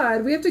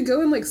God, we have to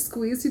go and like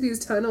squeeze through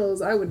these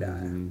tunnels. I would die.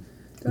 Mhm.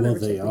 Don't Well, ever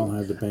they take all me.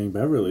 had to bang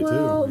Beverly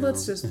Well, too.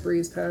 let's just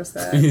breeze past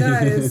that.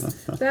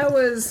 That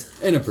was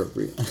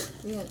Inappropriate.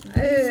 Yeah.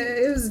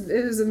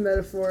 it was a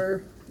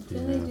metaphor.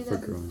 Didn't they Yeah, do for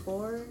that growing.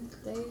 before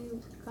they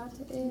got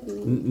to it?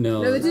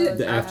 No, No, they did-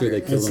 after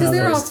they killed Because him Because the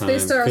they're all first time, they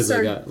 'cause start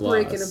they got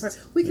breaking lost. apart.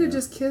 We could have Yeah.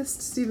 just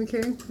kissed Stephen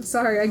King. I'm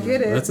sorry, I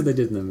get it. That's what they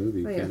did in the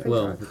movie. Oh, yeah, kinda. thank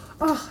Well, God.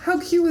 Oh, how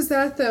cute was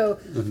that though?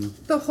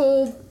 The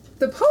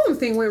poem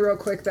thing went real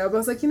quick though, but I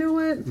was like, you know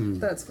what?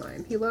 That's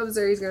fine. He loves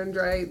her. He's gonna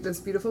write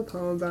this beautiful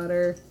poem about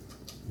her.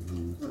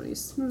 Oh, he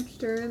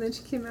smooched her, and then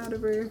she came out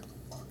of her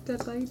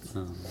dead lights.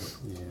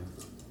 yeah.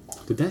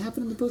 Did that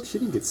happen in the book? She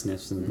didn't get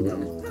snatched in the book.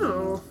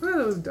 No,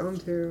 that was dumb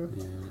too.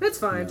 Yeah. That's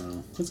fine.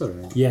 No. That's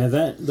alright. Yeah,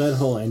 that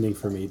whole ending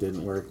for me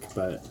didn't work,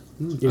 but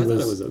I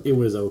thought it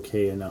was okay.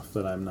 okay enough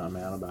that I'm not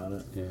mad about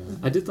it. Yeah.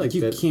 I did like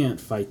You that. can't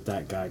fight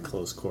that guy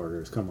close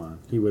quarters. Come on,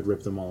 he would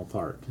rip them all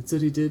apart. That's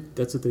what he did.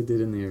 That's what they did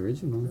in the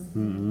original.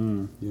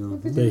 Mm-mm. You know.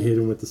 They hit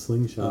him with the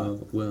slingshot.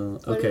 Oh,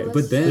 well, But okay. it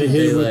was- But then They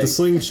hit him with like, the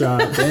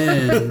slingshot.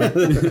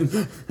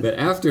 then, but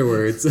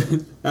afterwards,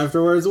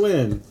 Afterwards,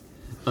 win.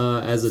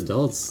 as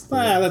adults,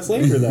 That's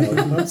later though.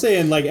 I'm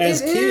saying, like,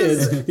 as It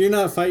kids, is. you're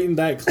not fighting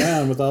that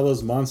clown with all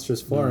those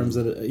monstrous forms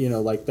that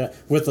like that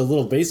with a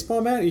little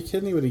baseball bat. Are you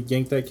kidding me? Would he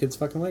yank that kid's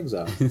fucking legs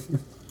off?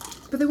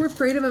 But they were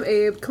afraid of him,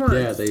 Abe. Come on.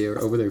 yeah, they are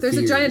over their There's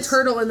fears. a giant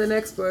turtle in the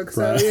next book,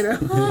 so Right. you know.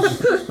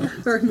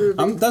 Or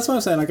movie. That's what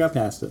I'm saying. I got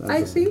past it.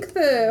 I think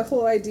the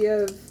whole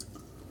idea of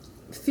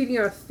feeding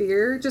off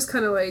fear, just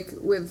kind of like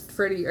with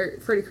Freddy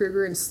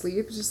Krueger in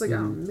Sleep, it's just like,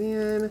 oh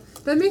man,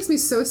 that makes me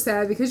so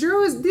sad because you're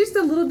always there's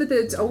a little bit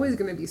that's always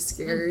going to be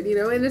scared, you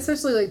know, and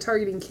especially like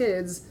targeting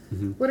kids.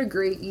 What a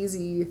great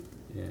easy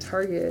Yeah.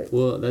 target.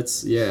 Well,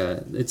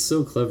 it's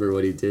so clever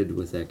what he did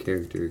with that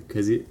character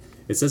because it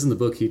says in the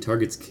book he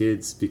targets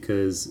kids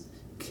because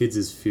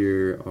kids'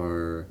 fear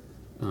are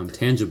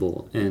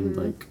tangible and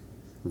like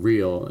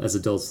real. As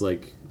adults,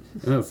 like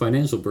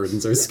financial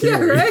burdens are Yeah,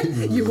 scary.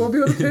 right. You won't be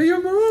able to pay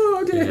your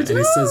mortgage. Yeah, and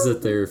it says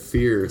that their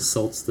fear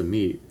salts the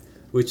meat,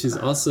 which is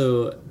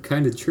also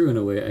kind of true in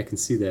a way. I can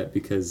see that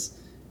because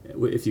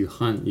if you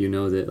hunt, you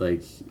know that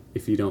like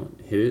if you don't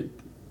hit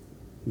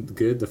it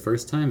good the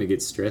first time, it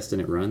gets stressed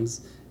and it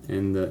runs,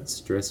 and the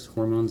stress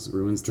hormones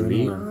ruins the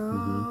meat.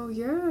 Adrenaline. Oh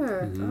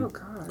yeah. Oh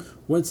god.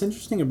 What's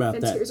interesting about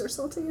And that? tears are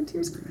salty and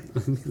tears cry.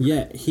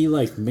 Yeah, he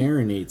like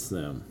marinates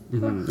them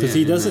Mhm. because Yeah,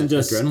 he and doesn't that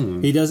just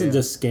adrenaline, he doesn't yeah.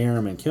 just scare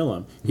him and kill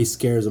him. He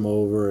scares them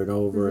over and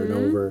over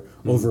and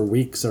over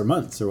weeks or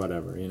months or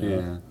whatever, you know.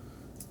 Yeah.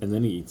 And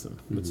then he eats them,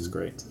 which is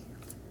great.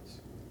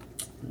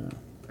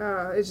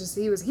 It's just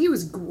he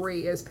was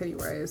great as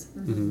Pennywise.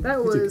 Mhm. That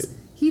He did was good.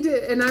 he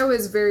did, and I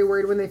was very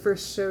worried when they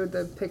first showed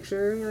the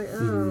picture. You're like,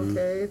 oh,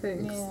 okay,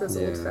 thanks, Yeah. this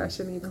Yeah.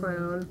 old-fashioned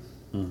clown.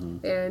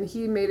 Mm-hmm. And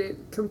he made it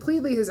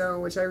completely his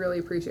own, which I really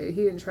appreciate.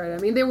 He didn't try to. I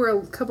mean, there were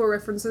a couple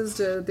references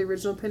to the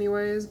original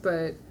Pennywise,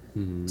 but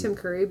Mhm. Tim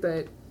Curry,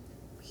 but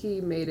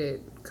he made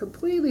it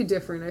completely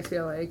different. I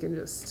feel like, and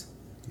just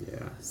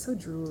Yeah. so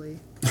drooly.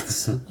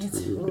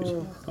 True.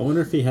 Oh. I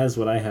wonder if he has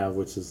what I have,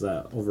 which is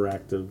that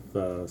overactive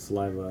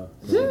saliva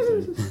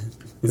gland thing.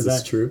 Is this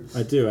that- true?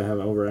 I do. I have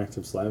an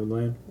overactive saliva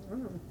gland. Wow.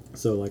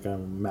 So like my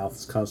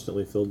mouth's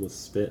constantly filled with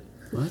spit.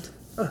 What?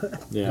 I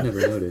Yeah. never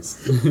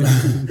noticed.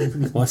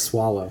 Well, I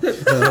swallow.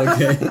 Oh,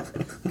 okay.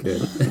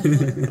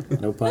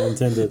 Good. No pun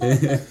intended.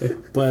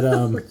 But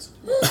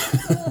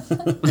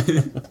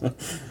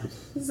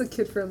This is a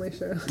kid-friendly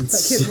show.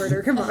 It's like kid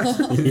murder. Come on.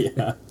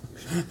 yeah.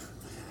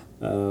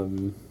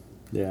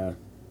 Yeah.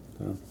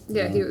 So,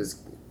 Yeah, he was.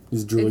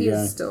 he's a And drooly he's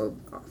guy. still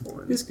awful.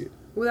 And He's good.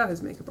 without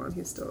his makeup on,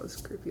 he still is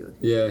creepy looking.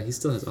 Yeah, he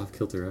still has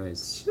off-kilter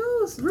eyes.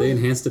 Just They really.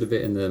 enhanced it a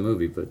bit in the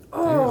movie, but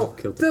Oh,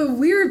 off-kilter. the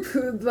weird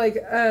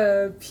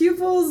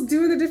pupils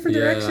doing the different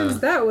Yeah. directions.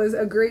 That was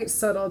a great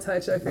subtle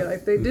touch. I feel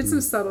like they did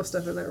some subtle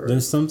stuff in that room.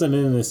 There's something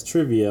in this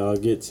trivia I'll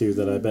get to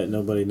that I bet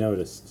nobody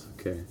noticed.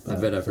 Okay, I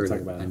Uh, bet I've we'll heard talk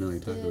it. about I it. know what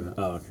you're talking Yeah. about.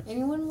 Oh, okay.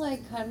 Anyone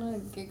like kind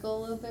of giggle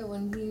a little bit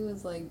when he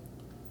was like,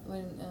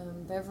 when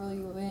Beverly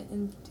went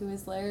into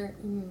his lair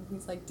and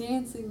he's like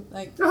dancing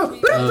like. Oh. Oh,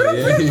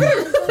 yeah. I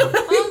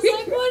was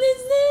like, what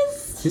is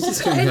this? He's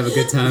just trying to have a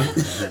good time.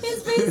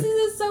 His face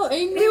is so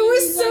angry. It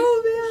was He's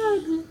so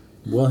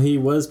bad. Well, he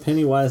was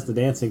Pennywise the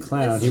dancing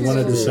clown. That's He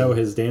wanted to true. show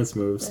his dance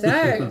moves.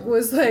 That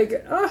was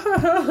like,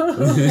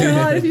 oh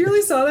god! If you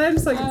really saw that,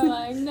 it's like, I'm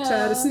like, no.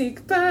 try to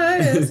sneak by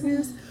us.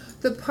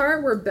 The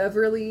part where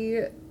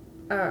Beverly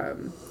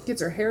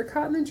gets her hair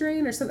caught in the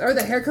drain or something, or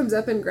the hair comes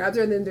up and grabs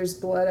her, and then there's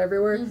blood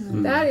everywhere.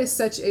 That is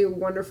such a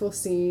wonderful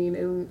scene,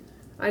 and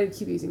I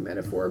keep using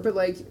metaphor, but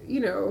like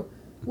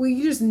when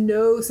you just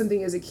know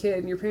something as a kid,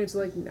 and your parents are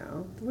like,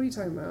 "No, what are you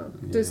talking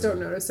about?" Just Yeah. don't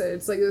notice it.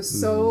 It's like it was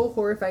so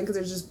horrifying because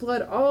there's just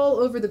blood all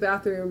over the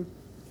bathroom.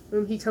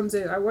 When he comes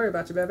in, I worry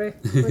about you, baby.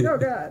 I'm like, oh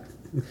god,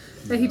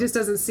 and he just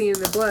doesn't see in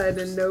the blood,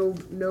 and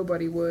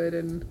nobody would,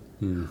 and.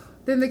 Hmm.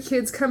 Then the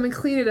kids come and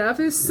clean it up.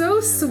 It's so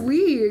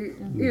sweet.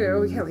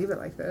 We can't leave it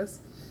like this.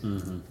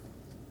 Mm-hmm.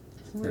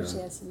 Where she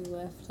has to be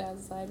left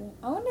outside it.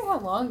 I wonder how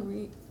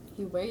long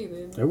he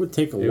waited. It would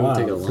take a It would while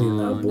take a to clean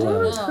that long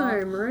blood. Long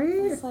time,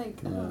 right? It's like,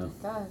 oh Yeah. my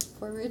gosh,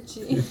 poor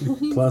Richie.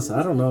 Plus,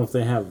 I don't know if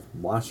they have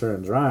washer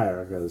and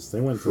dryer because they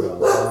went through a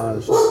lot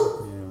of shit.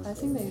 Yeah. I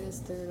think they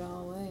just threw it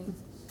all away.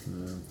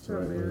 Yeah, that's Oh,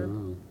 right.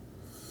 man.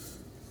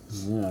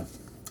 Oh.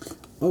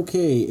 Yeah.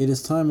 Okay, it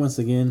is time once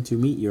again to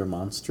meet your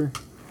monster.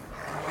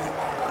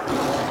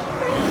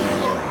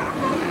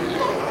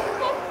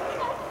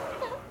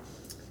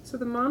 So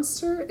the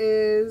monster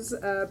is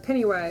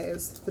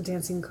Pennywise, the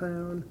dancing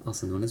clown.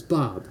 Also known as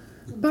Bob.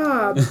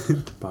 Bob.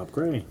 Bob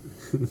Gray.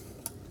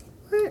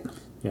 What?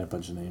 Yeah, a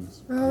bunch of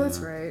names. Oh, that's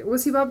Yeah. right.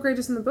 Was he Bob Gray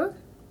just in the book?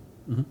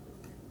 Mhm.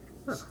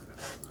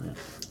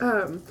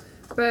 Oh.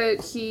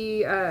 But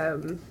he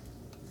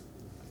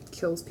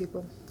kills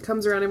people.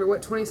 Comes around every,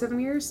 27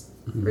 years?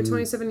 Or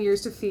 27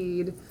 years to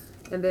feed,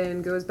 and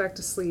then goes back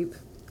to sleep.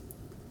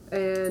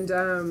 And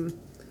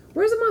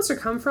where does the monster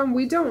come from?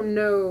 We don't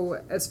know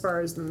as far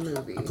as the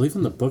movie. I believe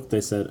in the book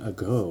they said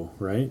ago,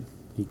 right?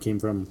 He came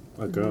from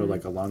ago,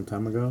 like a long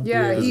time ago.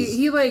 Yeah,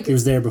 he like... He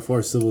was there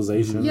before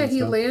civilization. Yeah, and he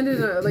stuff.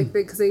 landed, like,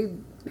 because they...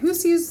 Who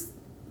sees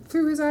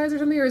through his eyes or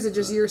something? Or is it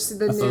just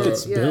the I think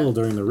it's Bill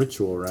during the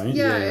ritual, right?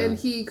 Yeah, Yeah. and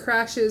he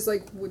crashes,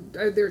 like,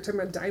 they were talking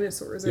about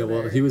dinosaurs. Yeah, in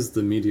well, there. he was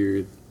the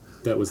meteor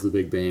that was the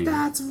Big Bang.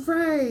 That's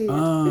right.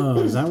 Oh,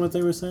 is that what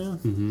they were saying?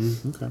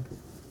 Mm-hmm. Okay.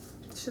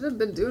 Should have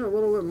been doing a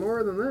little bit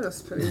more than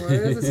this,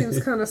 Pennywise. It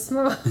seems kind of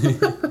small.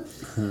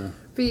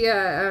 But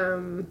yeah,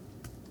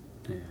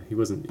 Yeah, he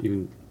wasn't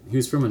even. He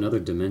was from another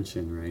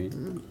dimension, right?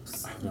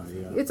 I have no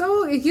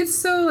idea. it gets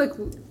so, like,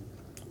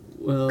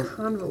 Well,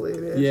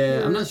 convoluted.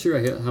 yeah, I'm not sure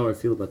how I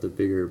feel about the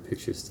bigger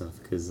picture stuff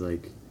because,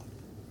 like,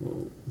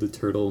 well, the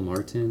turtle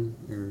Martin,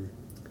 or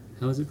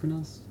how is it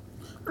pronounced?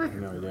 I have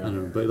no I idea. don't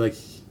know, but like,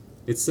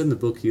 it's said in the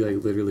book he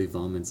like literally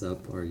vomits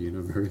up our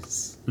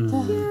universe.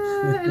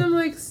 Yeah, and I'm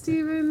like,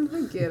 Steven,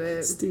 I get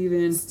it.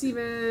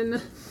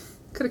 Steven.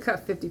 Could have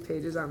cut 50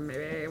 pages on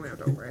maybe. We don't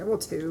have to worry. Well,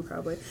 2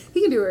 probably.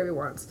 He can do whatever he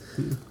wants.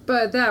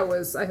 But that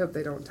was, I hope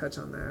they don't touch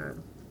on that.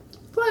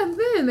 But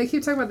then they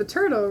keep talking about the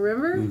turtle,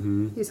 remember?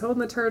 Mm-hmm. He's holding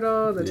the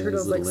turtle, and the Yeah,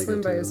 turtle's his like little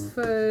slim Lego by his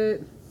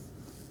foot.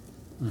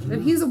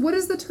 And what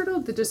is the turtle?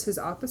 Just his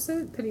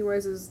opposite?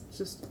 Pennywise is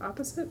just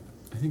opposite?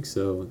 I think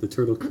so. The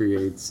turtle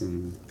creates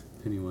and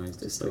Pennywise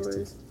just likes to.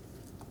 Destroys.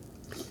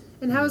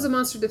 And how is the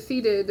monster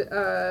defeated?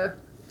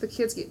 The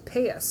kids get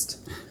pissed.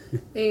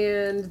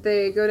 And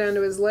they go down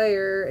to his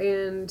lair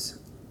and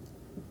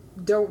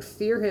don't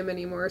fear him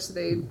anymore, so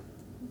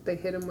they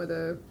hit him with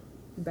a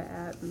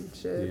bat and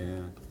shit.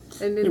 Yeah.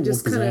 And They then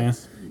just whoop his kind of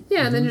ass.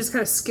 and then just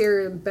kind of scare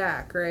him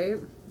back, right?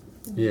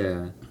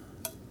 Yeah.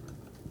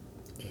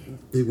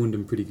 They wound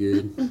him pretty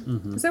good.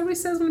 Is that what he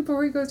says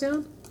before he goes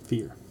down?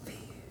 Fear.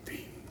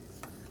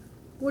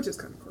 Which is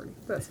kind of corny.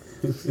 But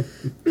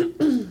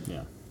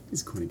Yeah.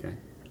 He's a corny guy.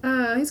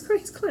 he's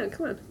Clint.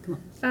 Come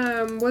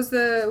on. Was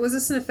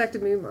this an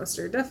effective movie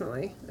monster?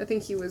 Definitely. I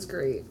think he was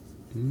great.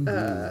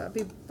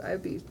 Mhm.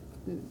 I'd be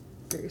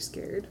very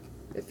scared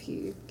if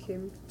he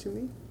came to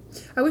me.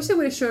 I wish they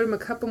would have showed him a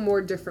couple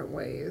more different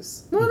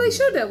ways. Well, they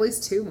showed at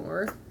least 2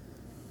 more,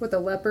 with the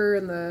leper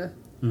and the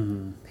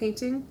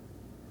painting.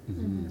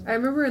 Mhm. I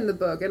remember in the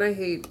book, and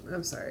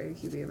I'm sorry, I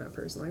keep being that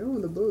person, like, oh,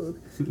 the book.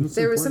 What's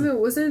There was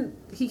important? something,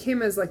 he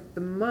came as, like,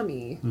 the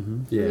mummy.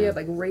 Yeah. And he had,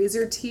 like,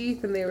 razor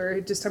teeth, and they were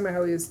just talking about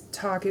how he was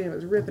talking and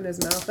was ripping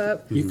his mouth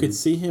up. You could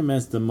see him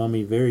as the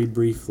mummy very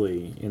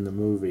briefly in the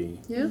movie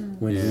Yeah?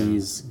 when Yeah.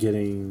 he's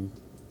getting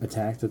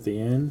attacked at the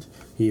end.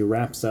 He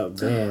wraps up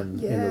Ben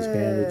in those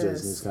bandages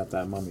and he's got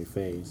that mummy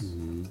face.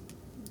 Mhm.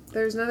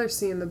 There's another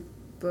scene in the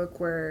book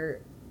where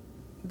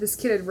this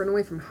kid had run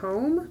away from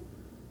home,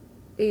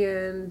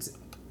 and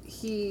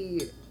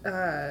he,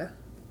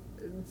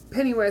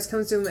 Pennywise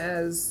comes to him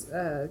as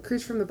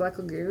Creature from the Black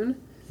Lagoon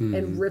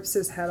and rips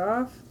his head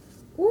off.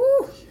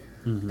 Woo!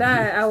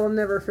 That, I will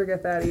never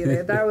forget that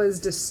either. That was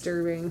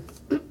disturbing.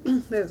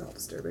 That was all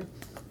disturbing.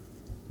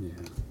 Yeah.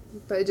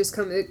 But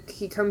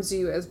he comes to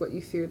you as what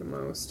you fear the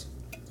most.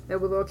 And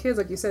with little kids,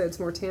 like you said, it's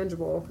more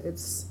tangible.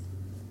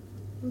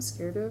 I'm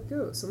scared of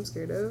ghosts. I'm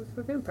scared of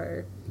a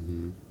vampire.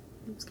 Mhm.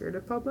 I'm scared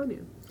of Paul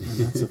Bunyan. And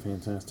that's a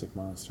fantastic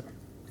monster.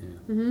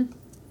 Yeah. Mm-hmm.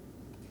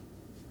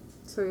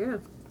 So yeah,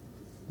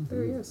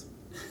 there he is.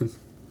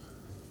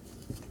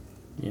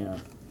 Yeah.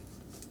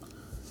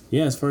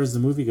 Yeah, as far as the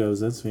movie goes,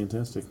 that's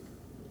fantastic.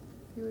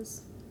 He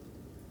was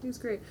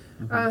great.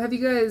 Have you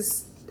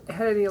guys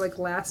had any like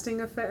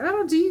lasting effect?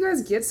 Do you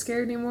guys get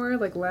scared anymore?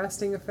 Like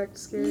lasting effect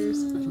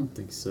scares? I don't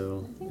think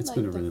so. I think It's like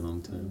been a really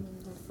long time.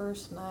 The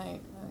first night.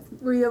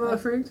 Were you a little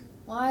freaked?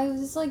 Well, I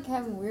was just like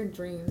having weird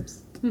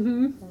dreams.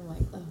 Mm-hmm. And I'm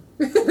like, oh.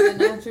 And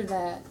then after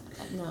that,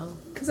 no.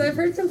 Because I've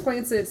heard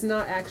complaints that it's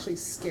not actually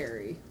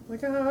scary.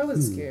 Like, oh, I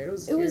was scared. I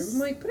was It scared. was I'm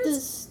like, but it's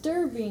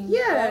disturbing.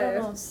 Yeah. But I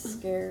don't know,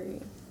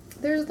 scary.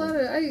 there's a lot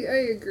of I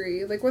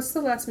agree. Like, what's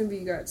the last movie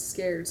you got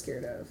scared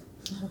of?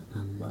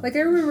 Like, I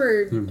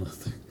remember. Your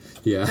mother.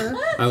 Yeah.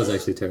 I was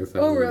actually terrified.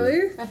 Oh, of it.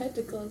 really? I had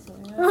to close my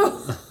eyes.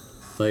 Oh.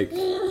 Like,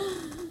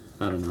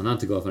 I don't know, not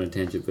to go off on a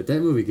tangent, but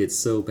that movie gets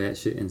so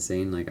batshit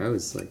insane. Like, I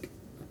was like,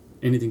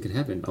 anything could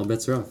happen. All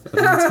bets are off.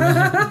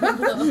 I don't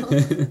know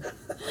what's gonna happen.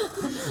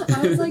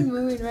 I was like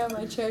moving around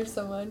my chair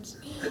so much.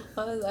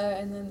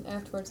 And then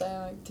afterwards,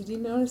 I like, did you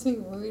notice me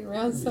moving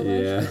around so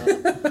much? Yeah.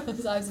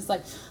 So I was just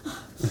like,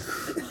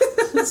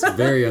 It's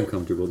very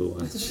uncomfortable to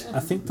watch. I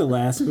think the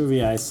last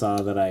movie I saw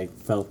that I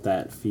felt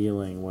that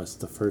feeling was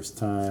the first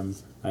time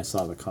I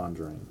saw The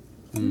Conjuring.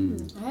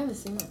 Mm. I haven't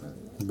seen that movie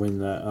yet. When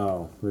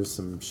there's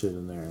some shit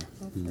in there.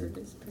 I've heard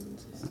it's pretty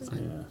sad.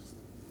 Yeah.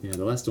 Yeah,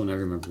 the last one I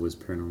remember was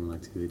Paranormal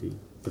Activity.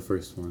 The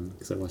first one,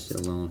 because I watched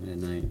it alone at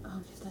night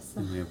Oh, that's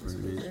in my not.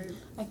 apartment.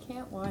 I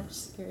can't watch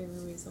scary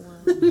movies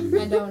alone.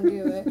 I don't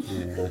do it.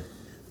 Yeah.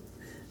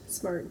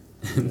 Smart.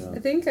 Yeah. I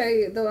think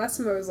the last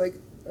time I was like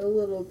a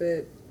little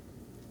bit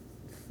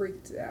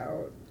freaked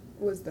out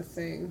was The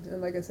Thing,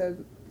 and like I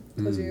said,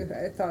 told you,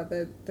 I thought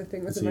that the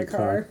thing was It's in my in your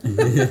car.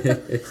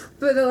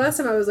 But the last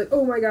time I was like,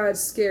 oh my god,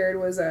 scared,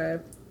 was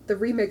the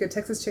remake of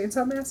Texas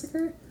Chainsaw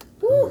Massacre.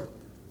 Woo!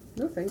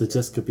 No thank The you.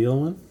 Jessica Biel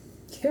one?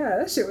 Yeah,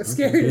 that shit was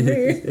scary to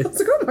me. I was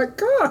like, oh my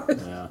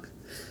god. Yeah.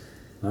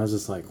 And I was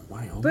just like,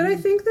 why? But I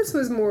think this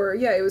was more,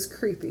 yeah, it was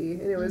creepy,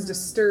 and it was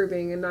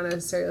disturbing, and not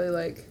necessarily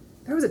like,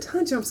 there was a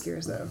ton of jump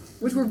scares though,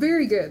 which were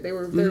very good. They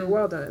were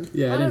well done.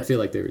 Yeah, I didn't feel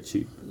like they were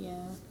cheap. Yeah.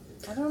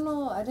 I don't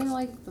know. I didn't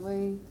like the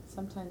way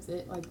sometimes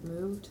it like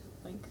moved.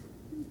 Like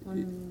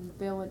when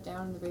Bill went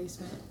down in the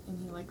basement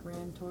and he like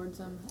ran towards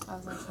him. I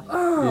was like,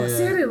 Oh,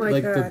 see, I didn't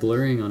like the that.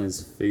 blurring on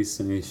his face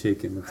and he's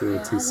shaking with the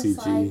I too was CG.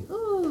 like,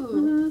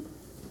 ooh.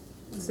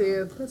 See,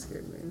 that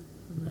scared me.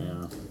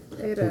 Yeah.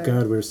 It, Oh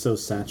God, we're so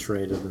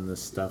saturated in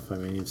this stuff. I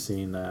mean, you've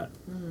seen that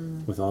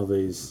with all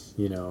these,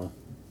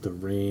 The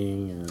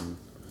Ring and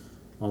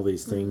all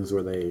these things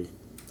where they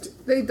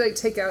like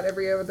take out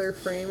every other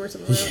frame or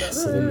something like that.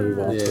 so they move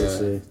all Yeah.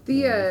 closely.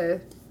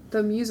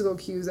 The musical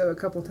cues though a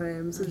couple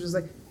times it was just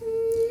like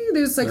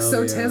they're just like Oh,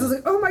 so yeah. tense. I was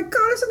like, oh my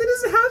god, if something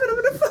doesn't happen, I'm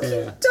gonna fucking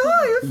Yeah.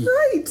 die. I'm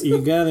fright.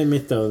 You gotta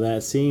admit though,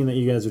 that scene that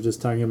you guys were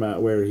just talking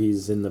about where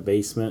he's in the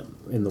basement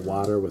in the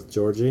water with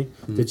Georgie,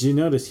 did you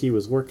notice he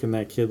was working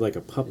that kid like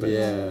a puppet?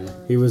 Yeah.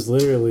 He was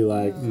literally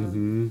like,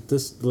 Mm-hmm.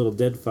 this little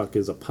dead fuck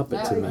is a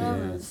puppet to me.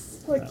 Yeah.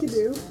 was Like you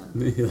do.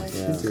 like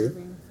Yeah.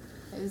 disturbing.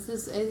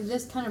 It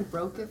just kind of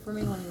broke it for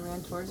me when he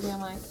ran towards me. I'm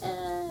like,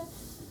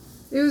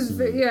 It was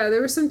yeah. There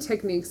were some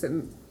techniques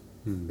that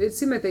it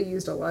seemed like they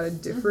used a lot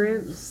of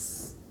different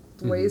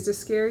ways to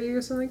scare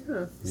you. So I'm like,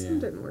 oh, some Yeah.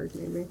 didn't work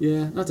maybe.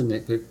 Yeah, not to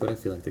nitpick, but I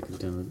feel like they could have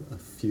done a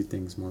few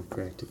things more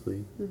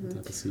practically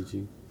without the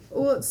CG.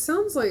 Well, it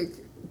sounds like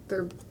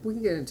we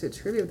can get into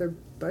trivia. Their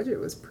budget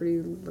was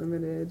pretty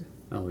limited.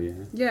 Oh, yeah.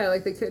 Yeah,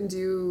 like they couldn't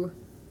do.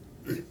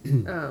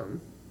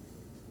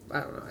 I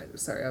don't know.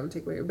 Sorry, I would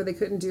take away. But they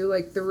couldn't do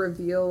like the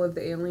reveal of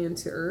the alien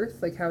to Earth,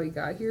 like how he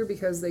got here,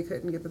 because they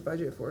couldn't get the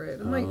budget for it.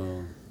 I'm like,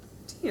 Oh.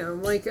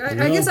 damn. Like I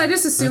know, guess I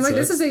just assume that like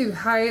this sucks.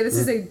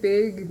 is a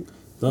big.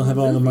 They'll have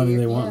all the money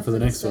they movie. want for the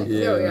next one.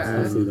 Yeah, Oh, yeah.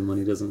 hopefully the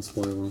money doesn't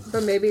spoil them.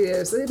 But maybe it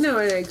is. No,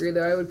 I agree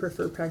though. I would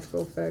prefer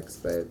practical effects,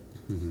 but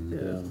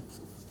Yeah.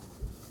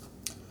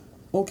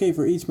 Okay,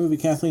 for each movie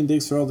Kathleen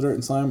digs through all the dirt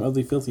and slime of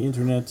the filthy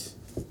internet,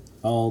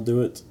 I'll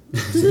do it.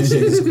 She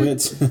just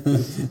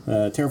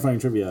quit. Terrifying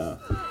trivia.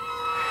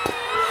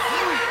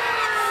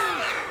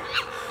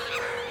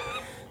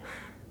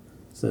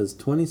 Says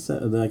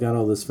 27. I got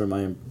all this from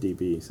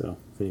IMDb, so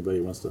if anybody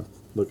wants to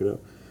look it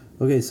up.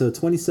 Okay, so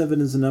 27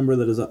 is a number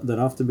that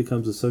often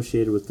becomes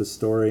associated with the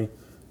story.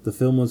 The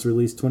film was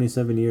released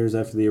 27 years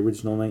after the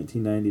original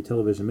 1990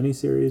 television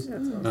miniseries.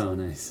 that's awesome. Oh,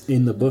 nice.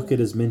 In the book, it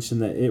is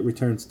mentioned that it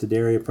returns to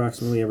Derry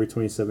approximately every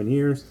 27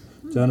 years.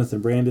 Jonathan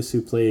Brandis,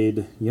 who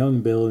played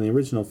young Bill in the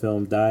original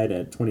film, died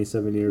at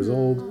 27 years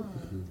old.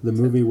 The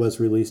movie was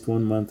released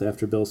 1 month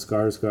after Bill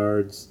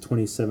Skarsgård's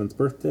 27th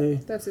birthday.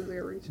 That seems like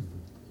a reach.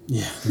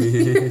 Yeah.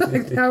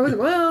 Like that was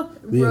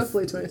The-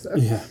 roughly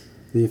 27. Yeah.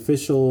 The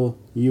official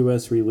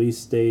U.S.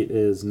 release date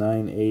is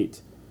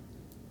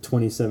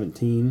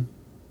 9/8/2017.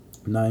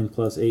 9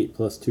 plus 8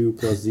 plus 2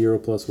 plus 0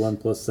 plus 1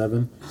 plus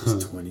 7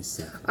 is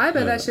 27. I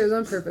bet that shit was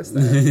on purpose.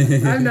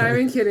 Then I'm not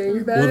even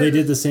kidding. That, Well, they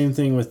did the same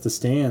thing with The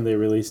Stand. They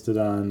released it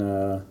on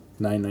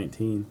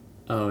 9/19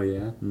 Oh, yeah?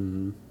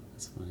 mm-hmm.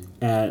 That's funny.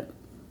 at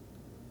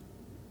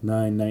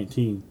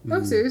 9/19.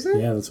 Oh, seriously?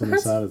 Yeah, that's when we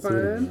That's saw it at the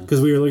theater. fun. Because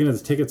we were looking at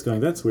the tickets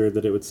going, that's weird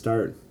that it would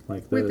start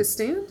like this. Wait, The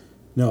Stand?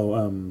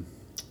 No,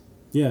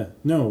 The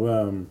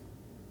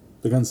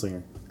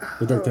Gunslinger.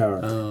 The Dark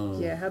Tower. Oh.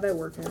 Yeah, how'd that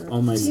work out?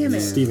 All my Damn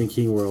it. Stephen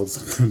King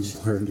worlds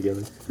blurring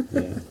together.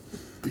 Yeah.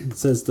 It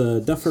says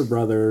the Duffer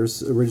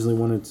Brothers originally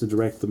wanted to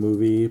direct the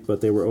movie, but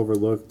they were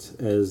overlooked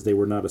as they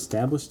were not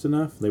established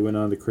enough. They went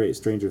on to create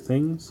Stranger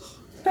Things.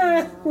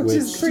 Which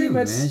is Which- pretty Can you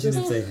much imagine just.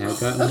 if they had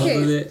gotten Okay.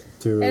 hold of it?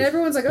 To, And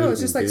everyone's like, oh,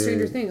 it's just like Good.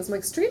 Stranger Things. I'm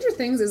like, Stranger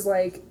Things is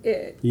like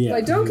it. Yeah.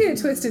 Like, don't get it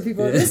twisted,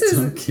 people. Yeah, This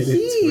don't is. get it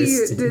He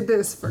twisted. did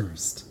this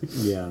first.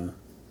 yeah.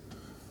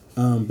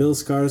 Bill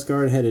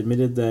Skarsgård had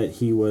admitted that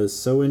he was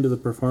so into the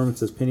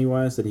performance as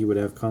Pennywise that he would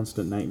have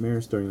constant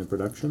nightmares during the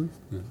production.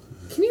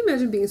 Can you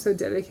imagine being so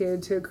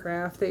dedicated to a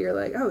craft that you're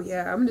like, oh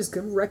yeah, I'm just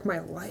gonna wreck my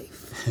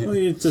life? Well,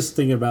 you're just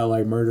thinking about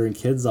like murdering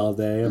kids all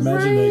day.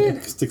 Imagine Right.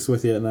 it sticks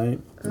with you at night.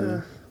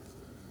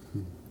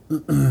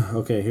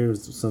 Okay,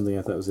 here's something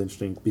I thought was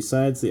interesting.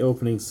 Besides the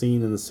opening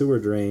scene in the sewer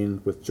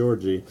drain with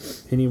Georgie,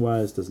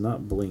 Pennywise does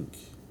not blink.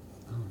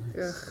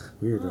 Ugh.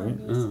 Weird, right?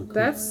 Oh,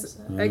 That's.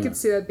 I Yeah. could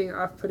see that being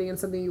off-putting and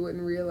something you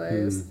wouldn't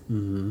realize.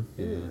 Mm-hmm.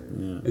 Yeah.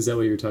 Yeah. Is that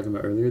what you were talking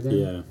about earlier then?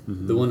 Yeah.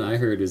 Mhm. The one I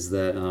heard is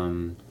that,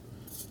 I'm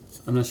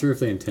not sure if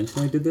they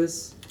intentionally did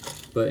this,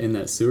 but in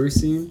that sewer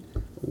scene,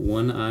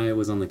 one eye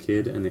was on the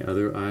kid and the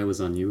other eye was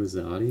on you as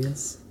the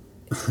audience.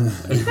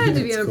 It had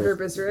to be That's on cool.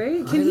 purpose,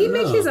 right? I Can he don't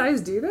make know. his eyes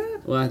do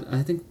that? Well,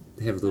 I think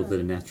They have a little bit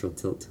of natural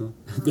tilt to them.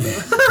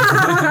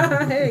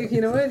 Hey,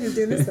 you know what? He's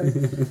doing this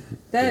thing.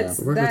 That's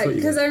Yeah. Work with that what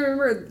you because got. I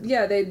remember,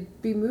 yeah,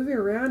 they'd be moving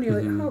around. You're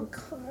Mhm. like, oh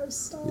god,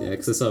 stop. Yeah,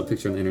 because I saw a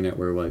picture on the internet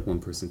where like one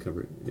person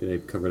they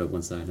covered up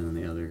one side and then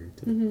the other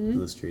to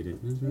illustrate it.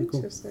 It was really cool.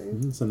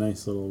 Interesting. It's a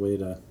nice little way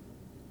to,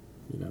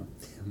 you know.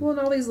 Well, and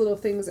all these little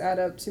things add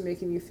up to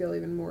making you feel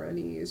even more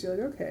unease. You're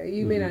like, okay,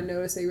 you may Mhm. not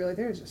notice it. You're like,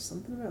 there's just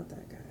something about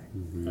that guy.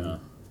 Mhm. Yeah.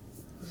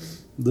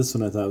 This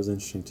one I thought was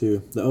interesting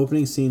too. The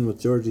opening scene with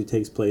Georgie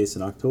takes place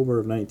in October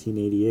of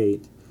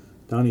 1988.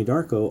 Donnie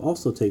Darko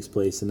also takes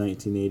place in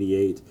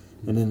 1988.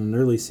 And in an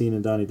early scene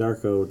in Donnie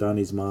Darko,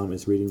 Donnie's mom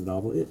is reading the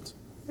novel It.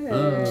 Hey,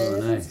 Oh,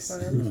 that's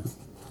nice. fun. Yeah,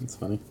 that's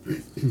funny.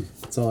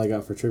 That's all I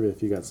got for trivia.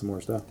 If you got some more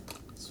stuff.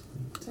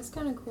 That's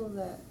kind of cool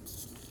that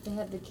they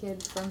had the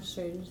kid from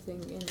Stranger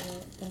Things in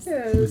it. That's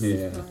Yes.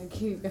 Yeah. like,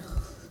 here you go.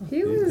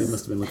 He They was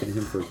must have been looking at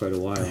him for quite a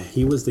while.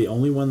 He was the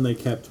only one they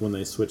kept when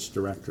they switched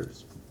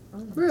directors. The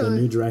new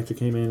really. director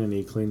came in and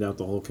he cleaned out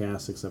the whole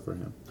cast except for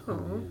him. Aw.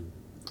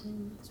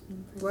 Mm,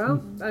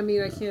 Well, I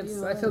mean, I can't.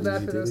 I feel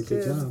bad You for did those a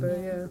good kids, job. but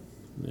yeah,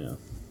 Yeah.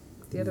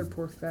 the other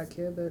poor fat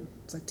kid. But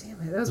it's like,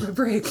 damn it, that was my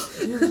break.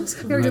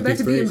 Gotta My go back big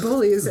to being break.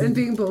 bullies and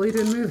being bullied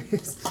in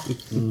movies.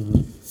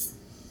 Mm-hmm.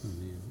 Oh,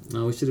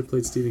 man. Oh, we should have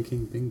played Stephen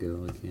King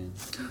Bingo again.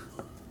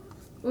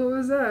 What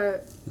was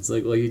that? It's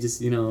like, well, you just,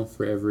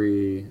 for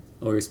every...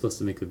 Or you're supposed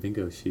to make a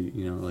bingo sheet,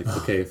 like,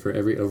 okay, for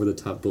every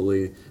over-the-top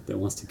bully that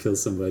wants to kill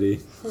somebody,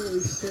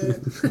 Holy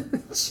shit!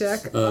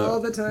 Check Uh,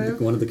 all the time.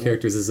 one of the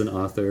characters is an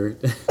author.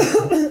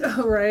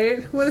 Oh,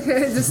 right. What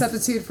okay, the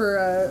substitute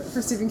for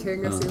Stephen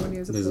King? I see when he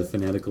was a There's a boy.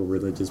 fanatical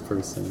religious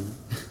person.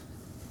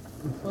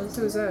 Who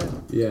was that?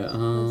 Yeah,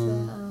 Was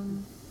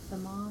the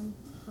mom?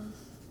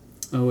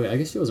 Oh, wait, I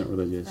guess she wasn't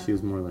religious. She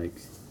was more like...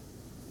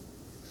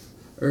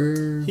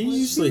 He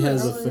usually she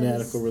has a was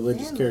fanatical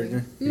religious Stanley.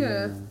 character.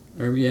 Yeah.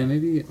 Or, yeah,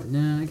 maybe...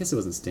 Nah, I guess it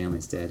wasn't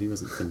Stanley's dad. He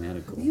wasn't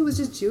fanatical. He was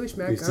just Jewish,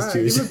 man. He was just God,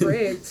 Jewish. give him a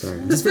break. Sorry.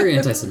 I'm just very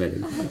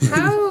anti-Semitic.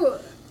 How?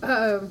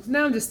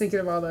 Now I'm just thinking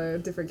of all the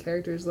different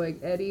characters. Like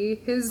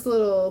Eddie, his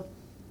little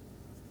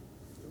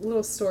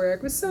story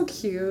arc was so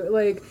cute.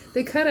 Like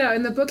they cut out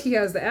in the book, he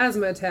has the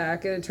asthma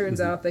attack, and it turns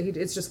out that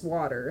it's just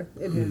water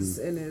in his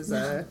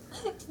Yeah.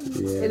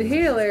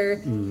 inhaler.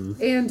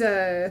 And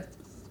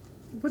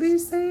what did he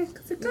say?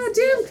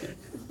 Goddamn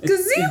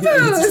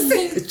gazebos!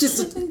 It's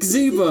just a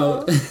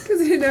gazebo.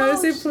 Because he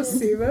noticed a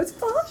placebo. It's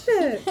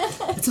bullshit.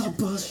 It's all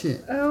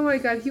bullshit. Oh my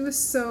god, he was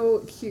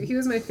so cute. He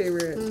was my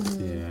favorite.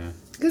 Yeah.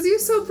 Because he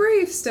was so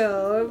brave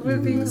still,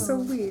 with being so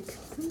weak.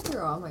 I think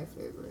they're all my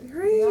favorite.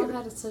 Right. They all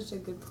had such a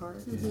good part.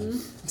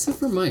 Except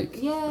for Mike.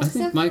 Yeah, I think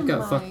except Mike for got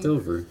Mike. fucked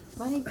over.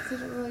 Mike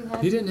didn't really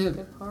have He a didn't have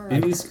good part.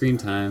 any screen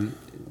time.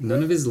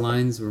 None of his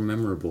lines were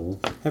memorable.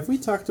 Have we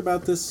talked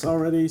about this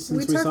already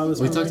since we talked- saw this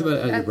We one? talked about it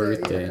at your At the-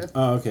 birthday. yeah.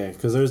 Oh, okay.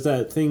 Because there's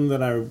that thing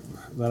that I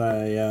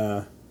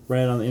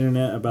read on the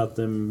internet about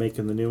them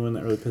making the new one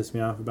that really pissed me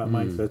off about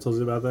Mike. Mm. Did I told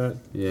you about that?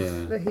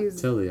 Yeah. But he's-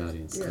 Tell the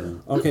audience. Yeah. though.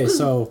 Okay,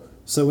 so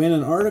in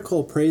an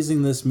article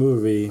praising this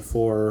movie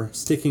for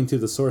sticking to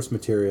the source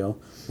material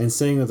and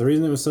saying that the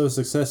reason it was so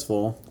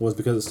successful was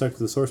because it stuck to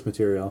the source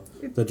material,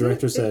 the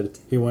director said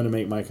he wanted to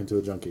make Mike into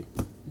a junkie.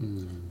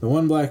 The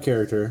one black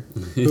character,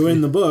 who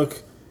in the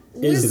book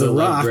is He's the a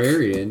Rock,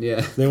 librarian,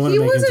 yeah. they want He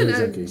to make him wasn't into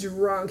a a junkie.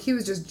 drunk. He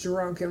was just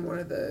drunk in one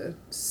of the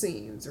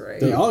scenes, right?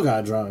 They all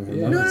got drunk. in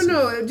Yeah. one No, of no, the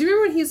no. scenes. Do you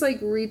remember when he's like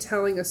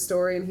retelling a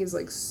story and he's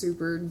like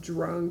super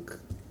drunk?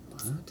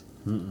 What? I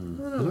I don't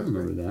don't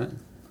remember that.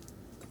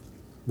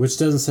 Which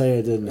doesn't say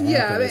it didn't happen.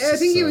 Yeah, it's I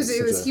think just, he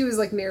was such he a- was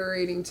like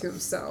narrating to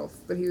himself,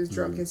 but he was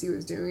drunk as he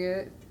was doing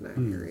it. Not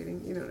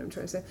narrating, you know what I'm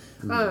trying to say.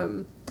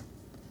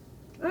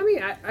 I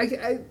mean,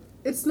 I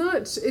it's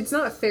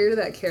not fair to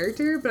that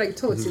character, but I can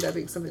totally see that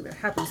being something that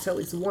happens to at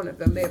least one of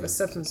them. They have a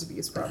substance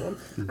abuse problem.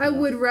 I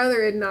would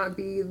rather it not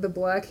be the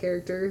black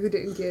character who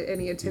didn't get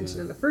any attention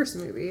in the first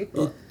movie.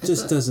 It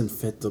just doesn't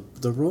fit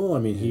the role. I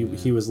mean,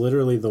 he was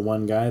literally the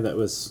one guy that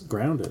was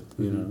grounded,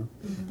 you know.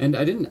 And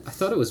I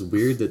thought it was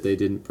weird that they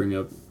didn't bring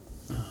up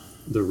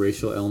the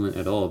racial element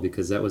at all,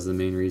 because that was the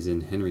main reason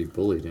Henry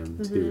bullied him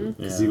too.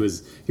 Because Yeah.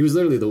 he was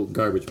literally the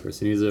garbage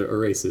person. He was a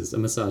racist, a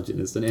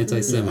misogynist, an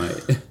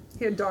anti-Semite.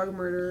 He had dog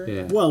murder.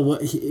 Yeah. Well,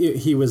 what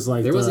he was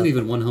like. There wasn't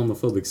even one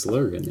homophobic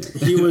slur in there.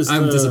 He was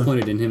I'm the-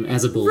 disappointed in him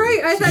as a bully.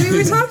 Right, I thought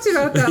we talked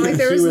about that. Like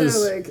there He was,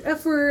 was- no like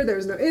F word, there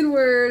was no N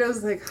word. I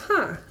was like,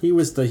 huh. He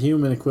was the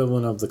human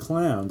equivalent of the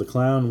clown. The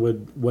clown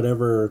would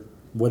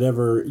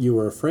whatever you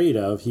were afraid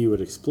of, he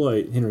would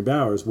exploit. Henry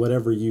Bowers,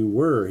 whatever you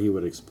were, he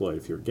would exploit.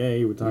 If you were gay,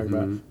 he would talk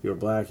about. If you were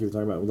black, he would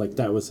talk about. Like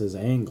that was his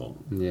angle.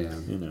 Yeah.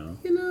 You know,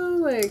 You know,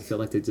 I like felt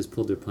like they just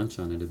pulled their punch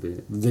on it a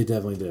bit. they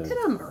definitely did. and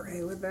I'm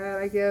alright with that,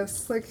 I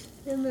guess. Like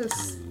in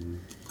this,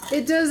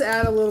 it does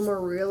add a little more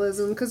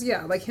realism because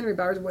yeah, like Henry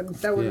Bowers wouldn't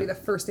be the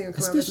first thing that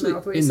come out of his Especially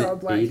mouth when he in saw the a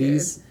black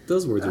 80s,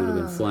 those words would have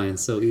been flying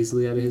so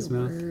easily out of his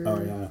mouth. kid.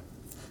 Oh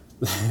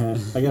yeah,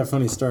 I got a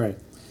funny story.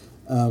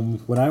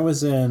 When I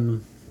was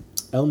in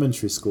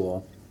elementary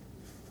school,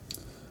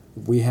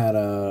 we had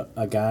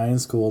a guy in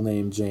school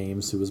named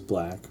James who was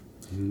black,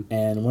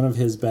 and one of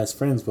his best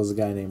friends was a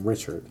guy named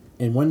Richard.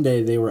 And one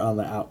day they were on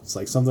the outs,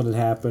 like something had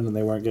happened and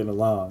they weren't getting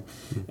along.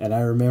 And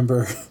I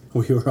remember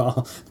we were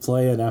all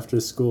playing after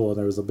school, and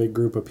there was a big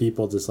group of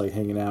people just like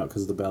hanging out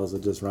because the bells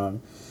had just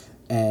rung.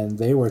 And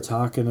they were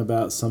talking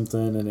about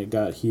something, and it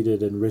got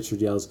heated, and Richard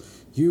yells,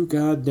 "You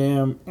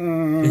goddamn,"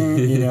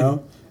 you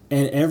know?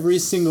 And every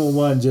single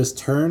one just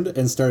turned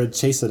and started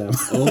chasing him.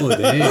 Oh,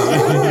 dang.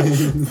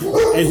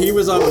 And he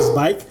was on his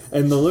bike,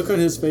 and the look on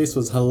his face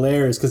was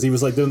hilarious because he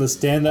was like doing the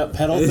stand-up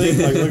pedal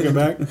thing, like looking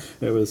back.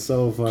 It was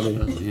so funny.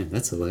 Oh, man,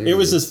 that's hilarious. It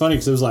was just funny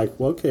because it was like,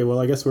 well, okay, well,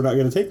 I guess we're not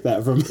going to take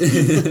that from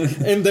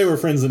And they were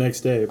friends the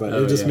next day, but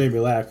it just made me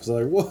laugh. It was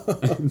like,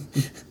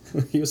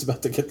 whoa. He was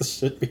about to get the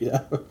shit beat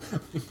out.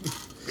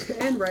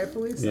 And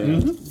rightfully so.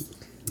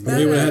 Yeah.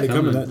 He would have had it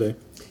coming that day.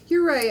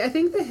 You're right. I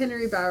think the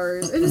Henry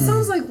Bowers, and it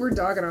sounds like we're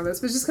dogging on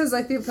this, but just because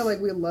I feel like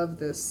we love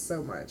this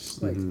so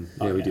much. Like,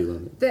 Yeah, we do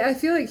love it. I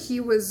feel like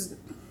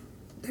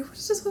there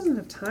just wasn't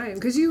enough time.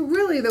 Because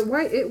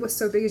why it was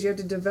so big is you have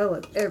to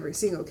develop every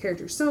single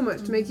character so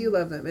much to make you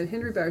love them. And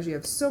Henry Bowers, you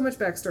have so much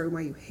backstory on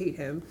why you hate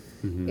him.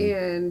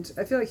 And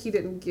I feel like he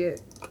didn't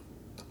get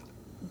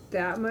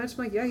that much. I'm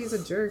like, yeah, he's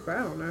a jerk, but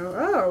I don't know.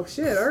 Oh,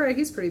 shit, alright,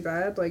 he's pretty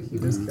bad. Like, he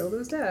just killed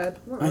his dad.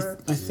 I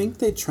think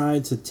they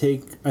tried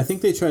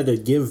to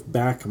give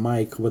back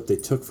Mike what they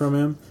took from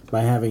him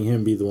by having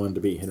him be the one to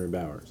beat Henry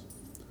Bowers.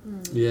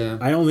 Yeah.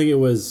 I don't think it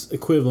was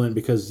equivalent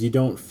because you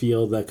don't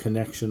feel that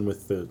connection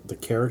with the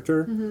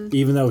character,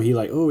 even though he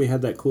we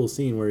had that cool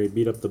scene where he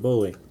beat up the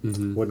bully.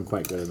 Wasn't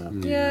quite good enough.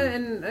 Yeah,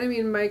 and I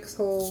mean, Mike's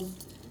whole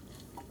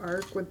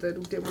arc with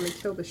didn't want to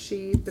kill the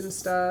sheep and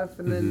stuff,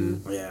 and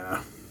then...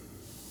 Yeah.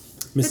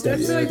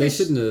 Yeah, they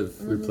shouldn't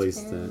have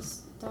replaced that.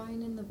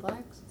 Dying in the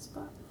black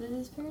spot. Did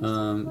his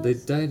parents? They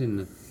died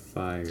in a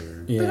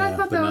fire. Yeah. But I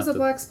thought that was a the-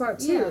 black spot,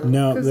 too. Yeah.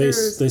 No,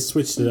 'Cause they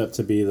switched it up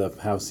to be the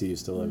house he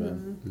used to live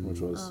in, which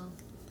was...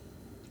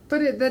 But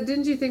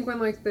didn't you think when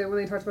when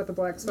they talked about the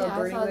black spot Yeah, I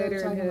burning thought they were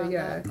later, talking about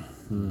that.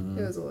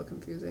 it was a little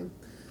confusing.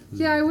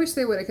 Yeah, I wish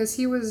they would have, because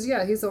he's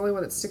the only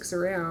one that sticks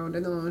around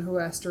and the one who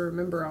has to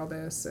remember all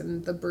this,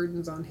 and the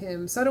burden's on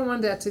him. So I don't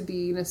want that to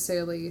be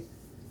necessarily,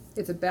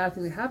 it's a bad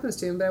thing that happens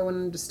to him, but I want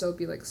him to still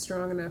be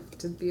strong enough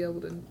to be able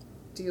to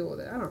deal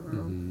with it. I don't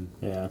know.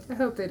 Yeah. I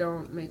hope they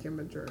don't make him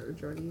a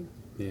druggie.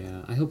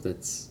 Yeah, I hope that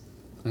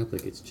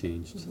gets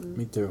changed.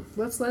 Me too.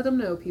 Let's let them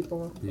know,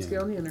 people. Let's Yeah.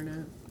 get on the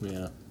internet.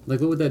 Yeah. Like,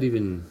 what would that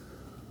even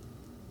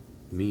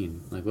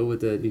mean? Like, what would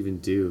that even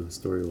do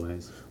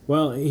story-wise?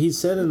 Well, he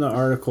said in the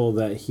article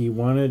that he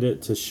wanted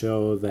it to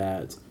show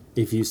that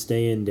if you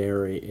stay in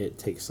Derry, it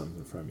takes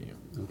something from you.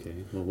 Okay,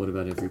 well, what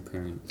about every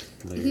parent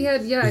later? He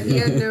had no,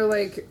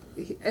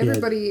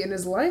 everybody in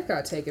his life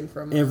got taken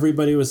from him.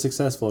 Everybody was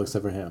successful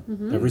except for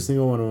him. Every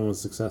single one of them was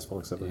successful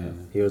except for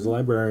him. He was a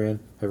librarian.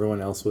 Everyone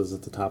else was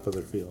at the top of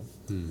their field.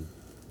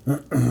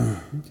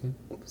 Okay.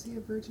 Was he a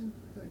virgin?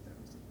 I feel like that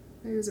was...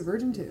 Maybe he was a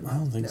virgin too. I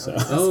don't think so.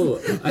 Oh,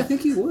 I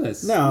think he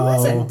was.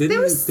 No. There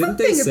was Didn't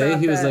they something say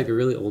about he was that. like a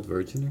really old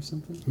virgin or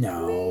something?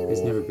 No.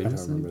 He's never been I to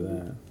don't remember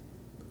something? that.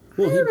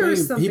 Well, remember he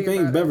something banged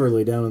about it.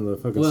 Beverly down in the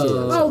fucking Well,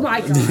 sewers. Oh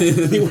my god.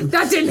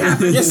 That didn't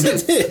happen. Yes,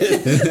 it did.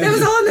 It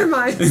was all in their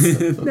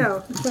minds.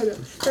 No,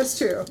 that's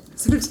true.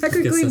 So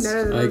technically, Guess none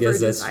of them I are guess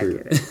virgins. that's I true.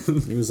 get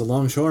it. He was a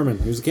longshoreman.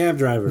 He was a cab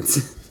driver.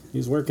 He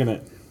was working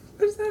it.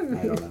 What does that mean?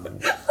 I don't know.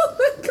 Oh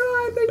my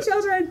god, the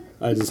children.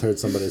 I just heard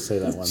somebody say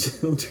that one.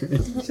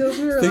 Children.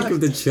 Children are Think like,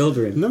 of the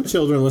children. No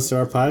children listen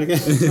to our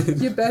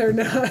podcast. you better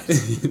not.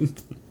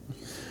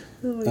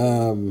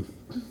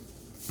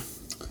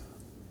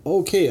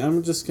 Okay,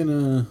 I'll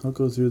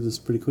go through this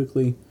pretty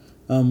quickly.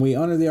 We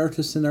honor the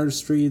artists and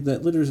artistry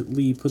that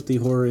literally put the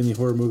horror in the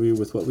horror movie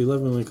with what we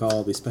lovingly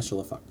call the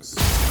special effects.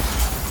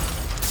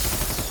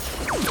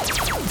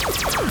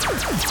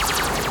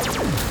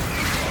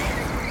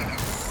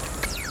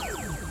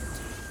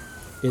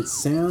 It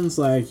sounds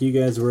like you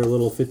guys were a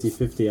little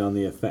 50-50 on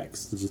the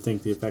effects. Did you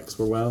think the effects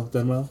were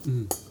done well?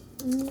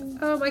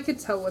 I could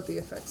tell what the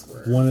effects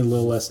were. One a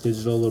little less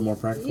digital, a little more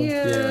practical?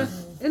 Yeah.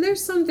 And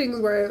there's some things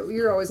where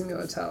you're always going to be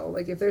able to tell.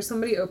 Like, if there's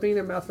somebody opening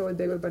their mouth really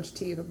big with a bunch of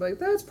teeth, I'm like,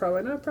 that's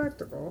probably not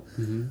practical.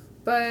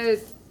 But,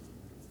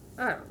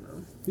 I don't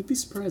know. You'd be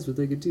surprised what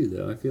they could do,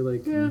 though. I feel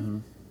like Yeah.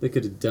 they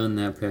could have done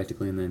that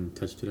practically and then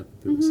touched it up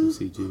a bit with some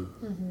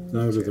CG.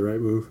 That was the right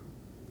move.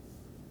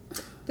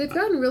 They've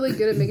gotten really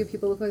good at making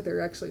people look like they're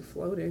actually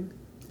floating.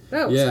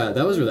 That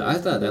was really. I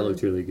thought that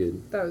looked really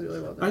good. That was really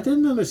well done. I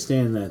didn't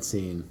understand that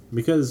scene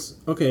because,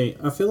 okay,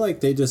 I feel like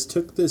they just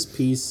took this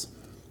piece.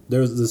 There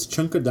was this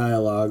chunk of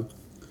dialogue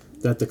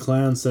that the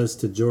clown says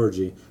to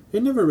Georgie.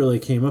 It never really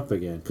came up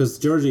again because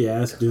Georgie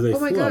asked, "Do they Oh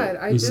my float?"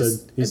 god! He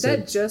said,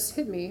 That just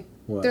hit me.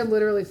 What? They're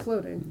literally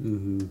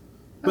floating.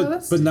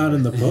 but not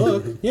in the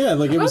book. Yeah,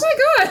 like it was. Oh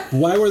my god!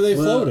 Why were they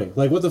Well- floating?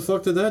 Like, what the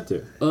fuck did that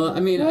do? I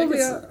mean, I Well, guess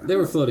yeah. they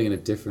were floating in a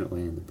different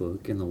way in the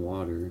book, in the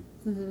water.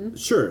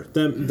 Sure,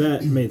 that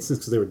made sense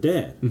because they were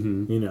dead.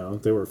 You know,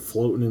 they were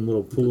floating in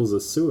little pools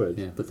of sewage.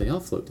 Yeah, but they all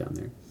float down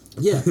there.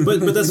 Yeah, but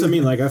that's what I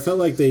mean. Like, I felt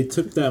like they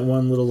took that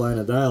one little line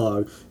of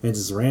dialogue and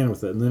just ran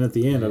with it. And then at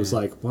the end, I was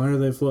like, why are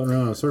they floating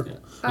around in a circle?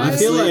 I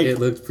feel like it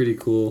looked pretty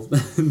cool.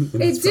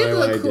 It did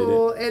look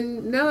cool,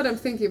 and now that I'm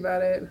thinking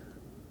about it,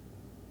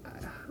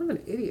 I'm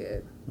an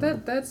idiot.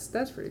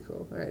 That's pretty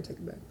cool. All right, take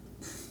it back.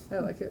 I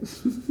like it.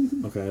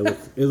 Okay,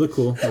 it looked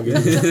cool.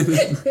 Again.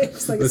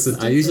 It's like Listen,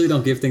 I usually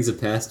don't give things a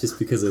pass just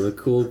because they look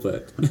cool,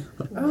 but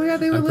oh my god,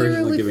 they were I'm personally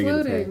literally giving it a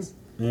floating. pass.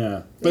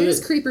 Yeah, It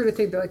is creepier to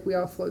think that like we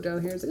all float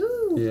down here. It's like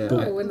ooh, Yeah.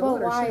 oh, in the But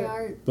water. why Shit.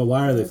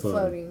 are they they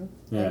floating?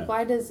 Yeah. Like,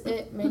 why does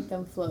it make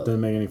them float?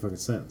 Doesn't make any fucking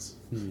sense.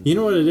 You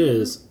know what it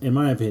is, in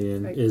my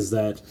opinion, is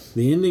that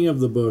the ending of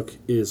the book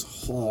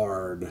is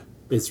hard.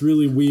 It's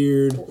really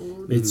weird.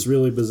 It's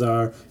really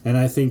bizarre. And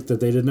I think that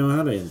they didn't know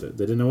how to end it.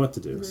 They didn't know what to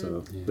do.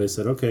 So they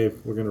said, okay,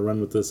 we're going to run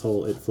with this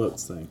whole it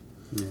floats thing.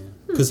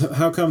 Because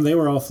how come they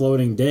were all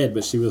floating dead,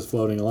 but she was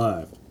floating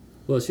alive?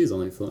 Well, she was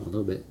only floating a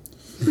little bit.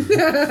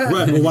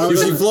 Right, well, why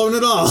was she floating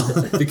at all?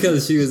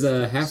 Because she was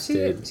half She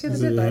dead. had the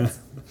deadlights.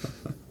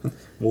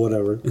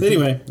 Whatever.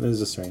 Anyway, it was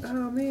just strange.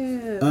 Oh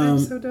man, I'm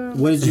so dumb.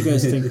 What did you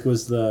guys think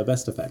was the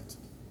best effect?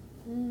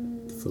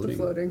 Floating.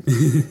 Floating.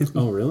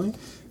 Oh, really?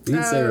 Me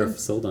and Sarah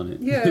sold on it.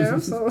 Yeah,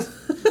 I'm so.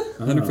 100%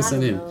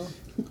 I in. don't know.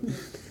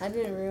 I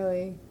didn't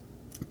really.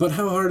 But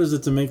how hard is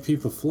it to make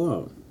people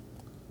float?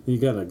 You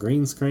got a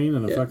green screen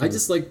and a Yeah, fucking... I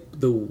just like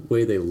the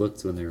way they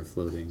looked when they were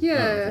floating.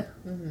 Yeah,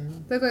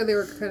 Mm-hmm. looked like they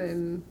were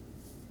kind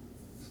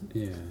of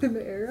Yeah. in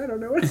the air. I don't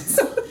know what it's.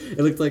 It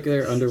looked like they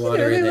were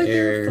underwater Yeah, in the like they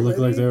were It air. looked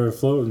like they were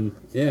floating.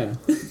 Yeah.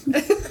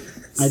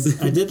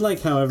 I did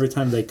like how every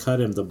time they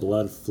cut him, the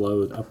blood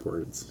flowed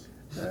upwards.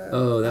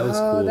 Oh, that was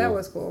cool. that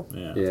was cool.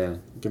 Yeah. Yeah.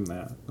 Give him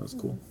that. That was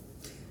cool.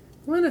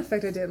 One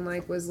effect I didn't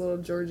like was little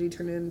Georgie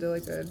turned into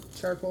like a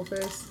charcoal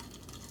face.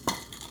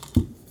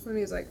 When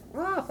he was like,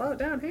 "Oh, float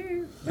down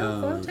here,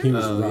 float down." He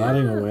was Oh,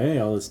 rotting yeah. away.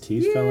 All his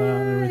teeth fell out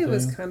and Yeah, everything. it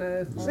was kind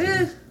of.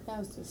 That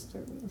was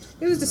disturbing.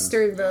 It was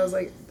disturbing, but I was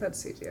like,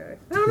 "That's CGI."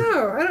 I don't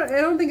know.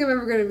 I don't think I'm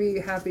ever going to be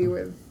happy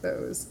with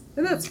those,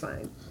 and that's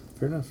fine.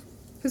 Fair enough.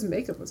 His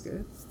makeup was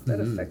good. That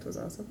effect was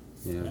awesome.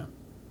 Yeah.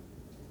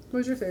 What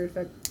was your favorite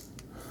effect?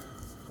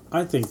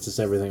 I think just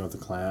everything with the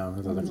clown.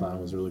 I thought the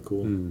clown was really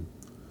cool. Mm.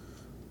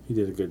 He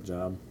did a good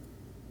job.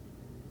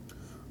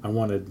 I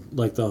wanted,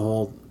 like, the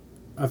whole...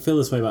 I feel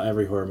this way about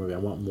every horror movie. I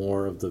want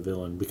more of the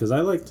villain. Because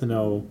I like to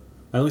know...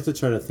 I like to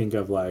try to think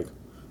of, like,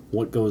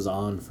 what goes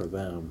on for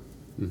them.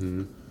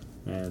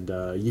 Mm-hmm.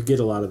 And you get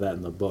a lot of that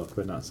in the book,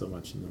 but not so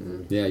much in the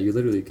movie. Yeah, you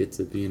literally get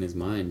to be in his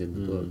mind in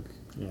the book.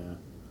 Yeah.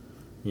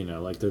 You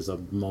know, like, there's a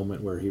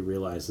moment where he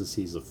realizes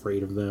he's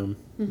afraid of them.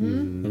 Mm-hmm.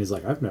 And he's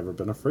like, I've never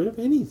been afraid of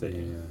anything.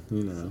 Yeah.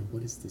 You know?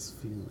 What is this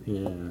feeling?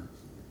 Yeah.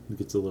 He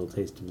gets a little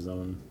taste of his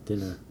own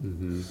dinner.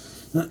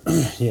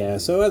 Mm-hmm. Yeah,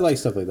 so I like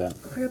stuff like that.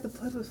 Oh my god, the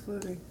blood was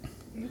floating.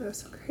 Yeah, that was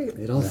so great.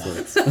 It all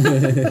floats.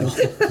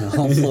 It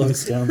all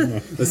floats down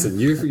there. Listen,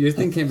 your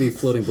thing can't be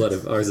floating blood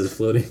if ours is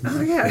floating. Oh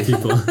my god.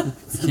 People,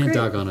 you can't great.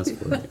 dog on us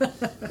for it.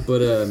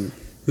 But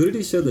who did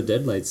he show the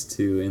deadlights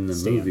to in the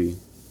Stan. movie?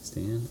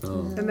 Stan?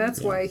 Oh. And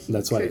that's why he.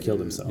 That's why he couldn't- killed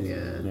himself.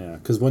 Yeah. Yeah,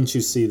 because once you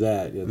see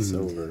that, it's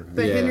over.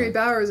 But Yeah. Henry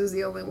Bowers is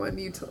the only one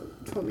you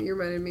told me, you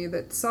reminded me,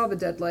 that saw the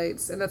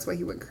deadlights, and that's why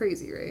he went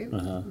crazy, right?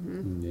 Uh-huh.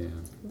 Yeah.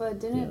 But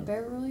didn't Yeah.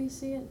 Beverly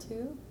see it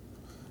too?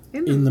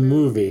 In the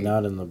movie,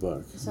 not in the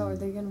book. So are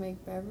they gonna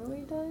make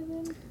Beverly die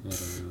then? I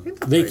don't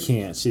know. They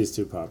can't. She's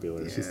too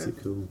popular. Yeah. She's too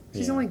cool.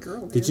 She's the only girl,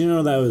 man. Did you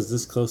know that was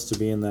this close to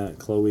being that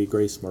Chloe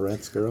Grace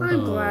Moretz girl?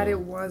 I'm glad it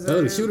wasn't.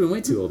 Oh, she would have been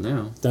way too old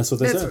now. That's what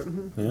they That's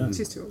said. what, Yeah.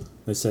 She's too old.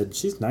 They said,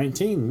 she's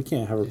 19. We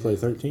can't have her play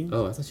 13.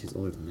 Oh, I thought she was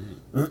older than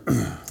that.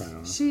 I don't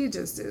know. She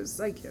just is.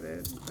 I get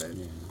it. But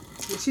Yeah.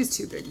 she's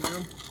too big now.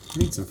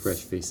 We need some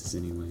fresh faces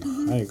anyway.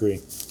 I agree.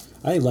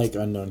 I like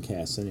unknown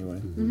casts anyway.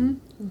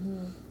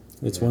 Mm-hmm.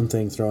 It's Yeah. one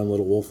thing throwing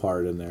little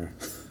Wolfhard in there.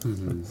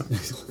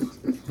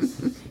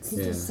 He's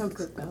Yeah. just so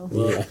good though.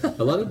 Well,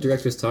 a lot of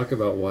directors talk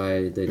about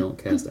why they don't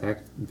cast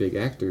big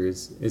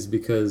actors is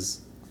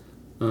because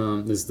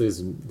there's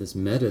this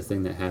meta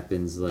thing that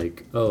happens,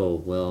 like, oh,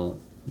 well,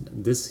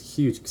 this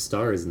huge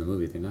star is in the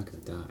movie, they're not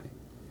going to die.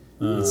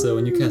 And so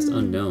when you cast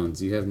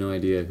unknowns, you have no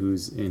idea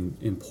who's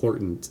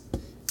important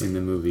in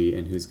the movie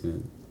and who's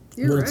going to...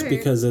 You're Well, right. it's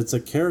because it's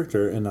a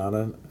character and not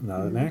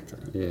an actor.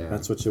 Yeah.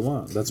 That's what you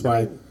want. That's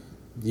why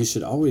you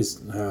should always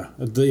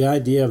the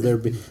idea of there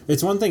be.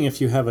 It's one thing if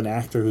you have an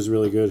actor who's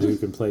really good who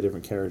can play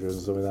different characters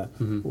and stuff like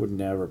that. Would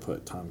never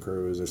put Tom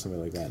Cruise or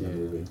something like that in a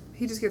movie.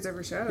 he just gets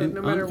overshadowed And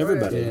no matter what.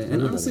 everybody. Yeah, and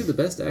Everybody. honestly, the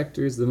best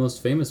actors, the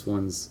most famous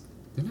ones,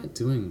 they're not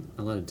doing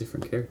a lot of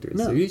different characters.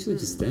 No. They're usually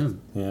just them.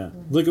 Yeah.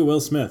 Look at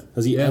Will Smith.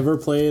 Has he Yeah. ever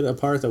played a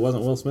part that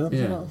wasn't Will Smith?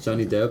 Yeah, No.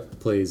 Johnny Depp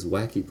plays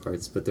wacky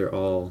parts, but they're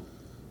all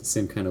the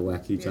same kind of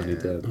wacky Johnny Yeah.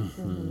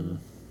 Depp.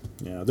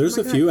 Yeah. There's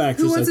Oh a my few God.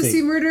 actors Who wants I to see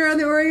think. Murder on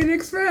the Orient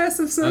Express?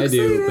 I'm so I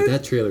excited. do, but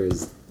that trailer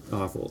is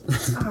awful.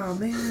 Oh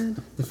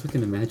man. The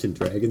fucking Imagine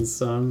Dragons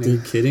song? Are you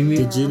kidding me?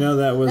 Did you know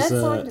that was That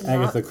song did not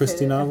Agatha fit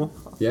Christie it. novel?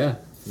 Yeah.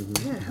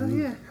 Yeah, hell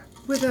yeah.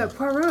 With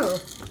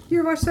Poirot. You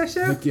ever watch that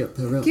show? Get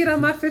Get on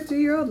my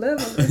 50-year-old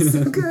level. It's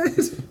so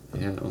good.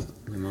 Yeah,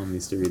 my mom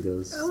used to read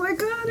those. Oh my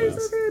god, they're so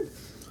Yes. good.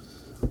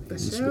 The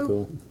This should be show,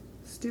 cool.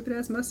 stupid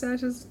ass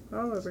mustaches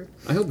all over.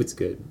 I hope it's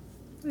good.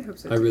 I hope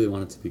so. I really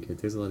want it to be good.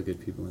 There's a lot of good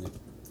people in it.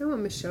 I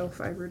want Michelle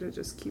Pfeiffer to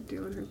just keep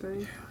doing her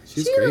thing.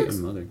 She's She great looks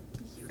in Mother.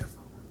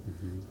 beautiful.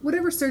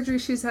 Whatever surgery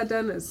she's had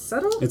done is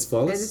subtle. It's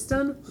flawless? And it's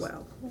done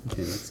well.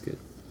 Okay, that's good.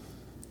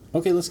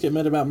 Okay, let's get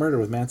mad about murder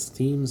with Matt's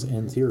themes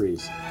and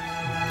theories. Oh.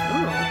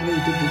 Oh, you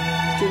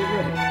did it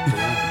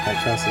right.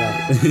 I crossed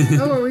it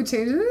out. Oh, are we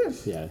changing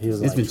it? Yeah, he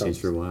was It's like been tropes.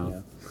 changed for a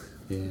while.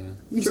 Yeah. Yeah.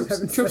 You just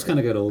haven't Tropes said kind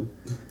of got old.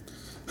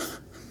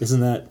 Isn't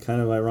that kind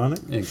of ironic?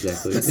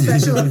 Exactly.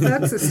 Special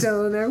effects is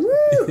still in there.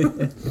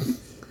 Woo!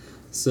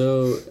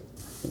 So,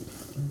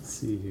 let's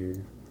see here.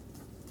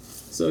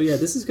 So yeah,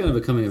 this is kind of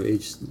a coming of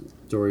age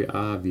story,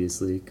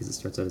 obviously, because it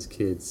starts out as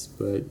kids.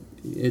 But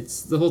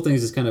the whole thing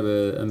is just kind of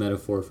a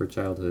metaphor for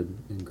childhood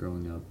and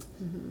growing up,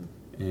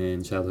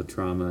 and childhood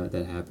trauma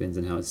that happens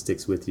and how it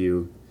sticks with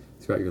you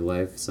throughout your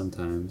life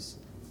sometimes.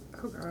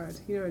 Oh god,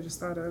 you know what I just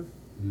thought of?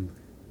 Mhm.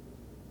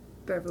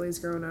 Beverly's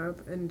grown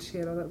up and she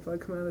had all that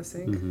blood come out of the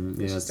sink. Mhm. And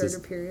Yeah, she that's started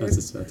just, her period. that's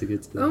just about to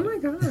get to that. Oh my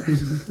god.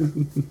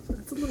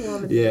 That's a little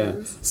on the Yeah.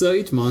 nose. So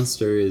each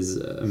monster is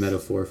a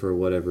metaphor for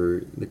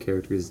whatever the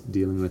character is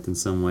dealing with in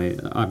some way.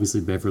 Obviously,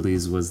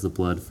 Beverly's was the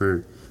blood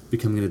for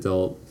becoming an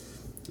adult.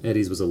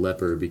 Eddie's was a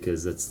leper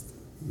because that's,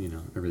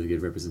 a really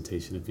good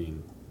representation of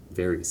being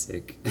very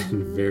sick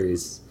and very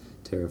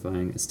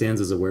terrifying.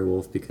 Stan's a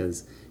werewolf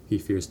because he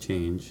fears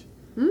change.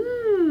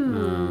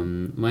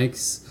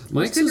 Mike's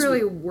Which didn't was-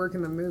 really work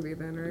in the movie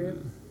then,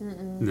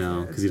 right?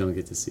 no, because you don't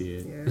get to see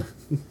it. Yeah.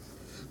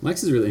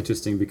 Mike's is really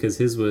interesting because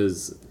his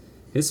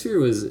fear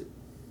was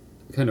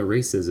kind of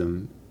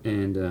racism,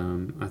 and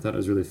I thought it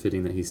was really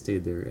fitting that he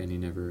stayed there and he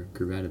never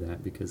grew out of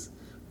that because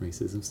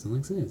racism still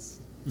exists.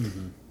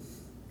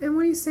 And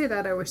when you say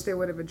that, I wish they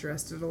would have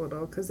addressed it a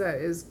little, because that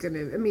is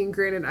gonna. I mean,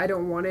 granted, I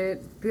don't want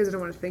it because I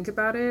don't want to think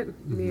about it,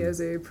 me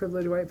as a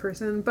privileged white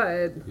person,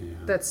 but Yeah.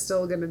 that's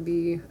still gonna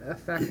be a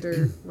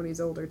factor when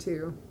he's older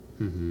too.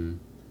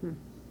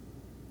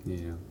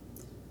 Yeah.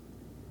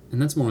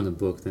 And that's more in the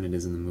book than it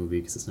is in the movie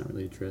because it's not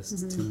really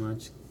addressed too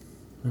much.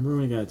 Remember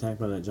when he got attacked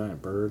by that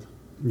giant bird?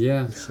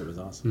 Yeah. That shit was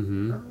awesome.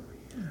 Mm-hmm.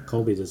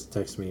 Colby just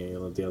texted me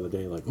the other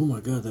day, like, "Oh my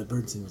god, that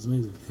bird scene was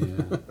amazing." Yeah.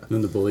 And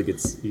then the bully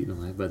gets eaten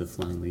alive by the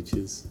flying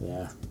leeches.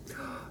 Yeah.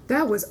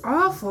 That was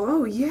awful.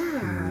 Oh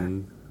yeah.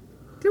 And,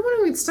 Didn't one of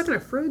them get stuck in a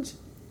fridge?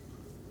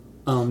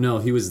 no,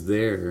 he was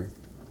there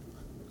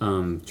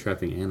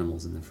trapping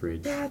animals in the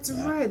fridge. That's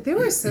right. There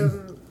was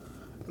some.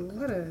 A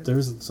lot of.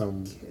 There's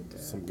some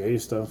gay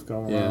stuff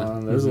going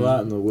on. There's a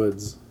lot in the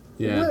woods.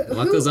 Yeah, What- a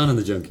lot who- goes on in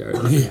the junkyard.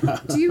 Yeah.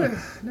 Do you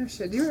no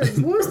shit? Do you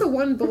what was the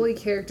one bully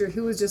character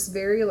who was just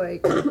very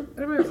like I don't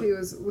remember if he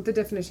was with the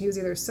definition he was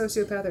either a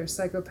sociopath or a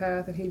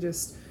psychopath and he That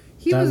was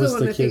was the one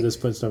the that kid they, that's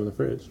put stuff in the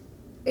fridge.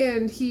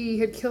 and he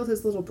had killed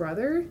his little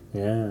brother.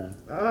 Yeah.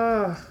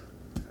 Oh,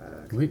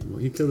 Wait,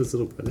 he killed his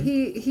little brother?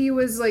 he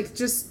was like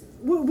just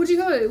what would you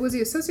call it? Was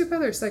he a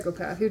sociopath or a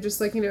psychopath? Who just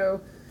like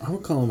I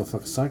would call him a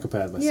fucking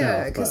psychopath myself.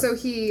 yeah, because so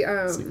he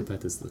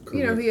Psychopath is the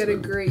you know, he had a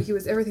correct term. great. He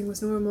was everything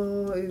was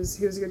normal. He was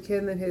a good kid.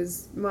 And then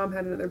his mom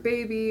had another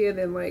baby, and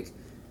then like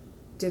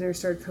dinner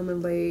started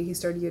coming late. He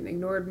started getting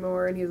ignored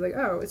more, and he was like,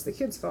 "Oh, it's the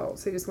kid's fault."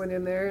 So he just went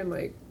in there and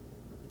like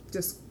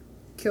just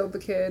killed the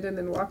kid, and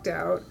then walked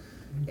out.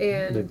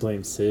 And They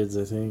blamed SIDS,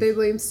 I think. they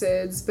blamed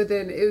SIDS, but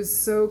then it was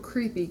so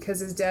creepy because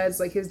his dad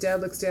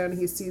looks down and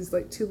he sees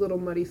like two little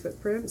muddy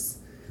footprints.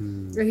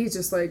 And he's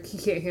just like, he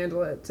can't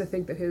handle it to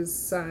think that his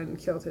son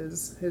killed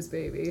his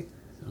baby.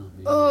 Oh, man.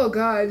 Oh,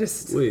 God.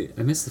 Just Wait,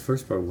 I missed the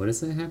first part. What is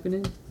that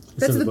happening?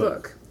 That's in the the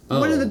book. Oh.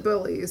 One of the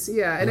bullies,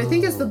 yeah. And I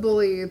think it's the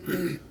bully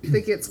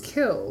that gets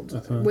killed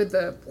with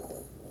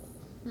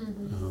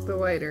the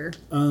lighter.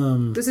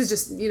 This is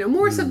just,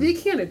 more stuff. They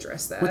can't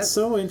address that. What's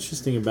so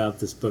interesting about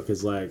this book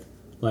is like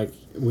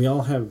we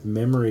all have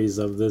memories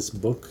of this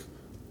book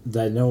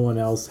that no one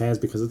else has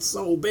because it's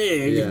so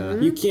big. Yeah.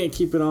 You can't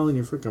keep it all in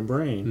your freaking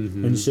brain,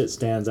 Mhm. and shit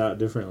stands out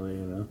differently.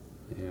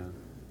 Yeah.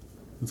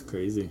 It's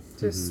crazy.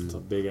 Just- It's a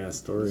big ass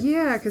story.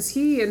 Yeah, because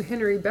he and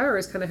Henry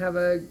Bowers kind of have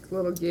a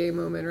little gay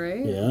moment,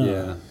 right? Yeah.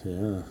 Yeah.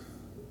 Yeah.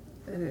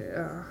 And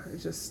it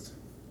just...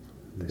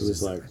 It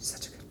was like, It's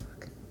such a good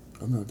book.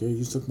 I'm not gay.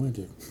 You suck my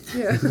dick.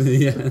 Yeah.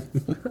 Yeah.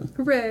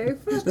 Hooray.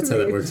 That's how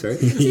that works, right?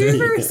 Do you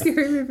remember Yeah. a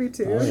scary movie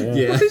too? Oh, yeah.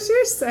 Yeah. What did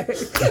you say?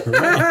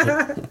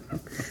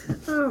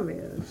 Oh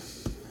man.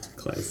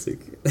 Classic.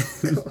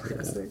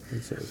 Classic.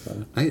 It's so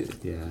fun.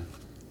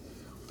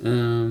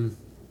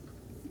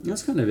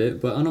 That's kind of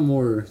it. But on a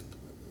more,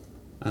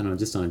 I don't know,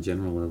 just on a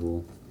general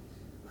level,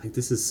 like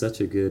this is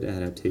such a good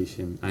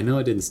adaptation. I know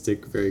it didn't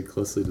stick very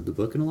closely to the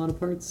book in a lot of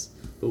parts,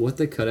 but what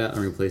they cut out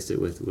and replaced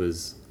it with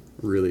was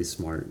really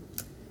smart.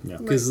 Yeah.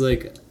 Because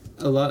like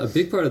a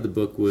big part of the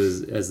book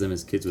was as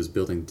kids was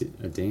building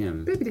a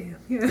dam. Baby damn.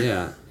 Yeah.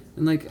 Yeah,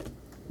 and like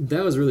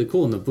that was really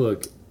cool in the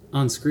book,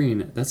 on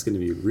screen, that's going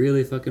to be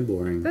really fucking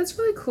boring. That's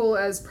really cool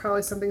as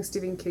probably something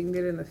Stephen King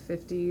did in the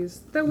 50s.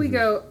 That we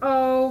go,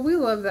 oh, we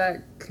love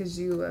that because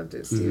you loved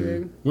it,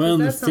 Stephen. Well, in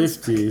the That sounds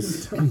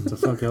 50s, what the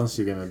fuck else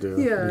you gonna do?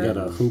 Yeah. You got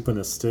a hoop and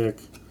a stick.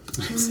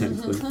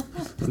 Exactly.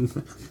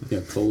 Yeah,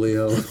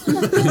 polio.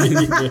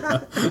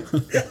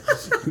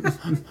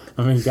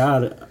 I mean,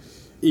 God,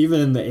 even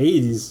in the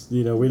 80s,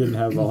 you know, we didn't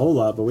have a whole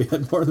lot, but we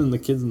had more than the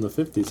kids in the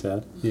 50s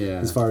had. Yeah.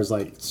 As far as,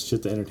 like,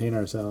 shit to entertain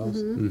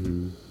ourselves.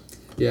 Mm-hmm.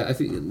 Yeah, I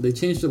feel they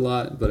changed a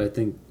lot, but I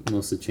think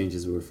most of the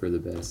changes were for the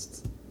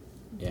best.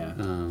 Yeah.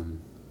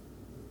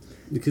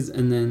 Because,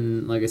 and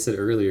then, like I said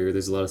earlier,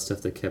 there's a lot of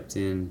stuff that kept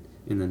in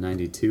the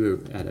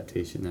 92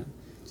 adaptation that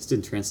just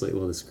didn't translate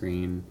well to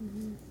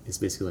screen. It's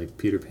basically like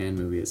Peter Pan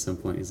movie at some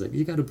point. He's like,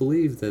 you got to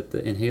believe that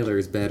the inhaler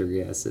is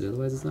battery acid,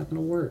 otherwise it's not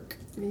going to work.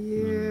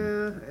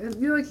 Yeah.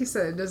 And like you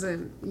said,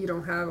 you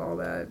don't have all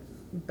that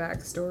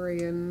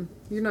backstory and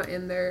you're not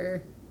in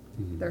their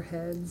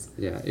heads.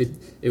 Yeah,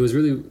 it was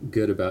really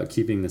good about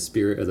keeping the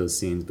spirit of those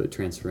scenes but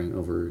transferring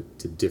over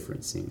to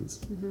different scenes.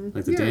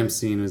 Like the dam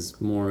scene was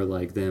more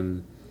like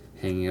them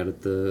hanging out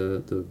at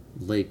the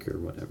lake or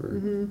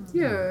whatever.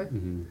 Yeah.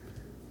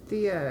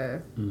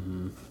 The,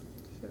 Mm-hmm.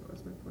 shit,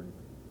 what's my point?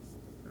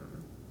 I don't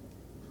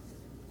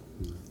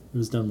know. It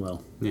was done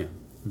well. Yeah.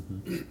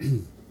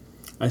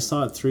 I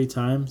saw it 3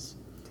 times,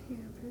 Damn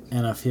it.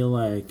 and I feel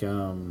like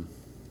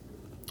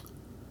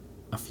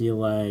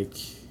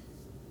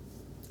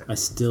I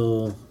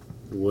still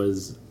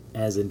was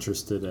as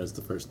interested as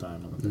the first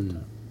time on the third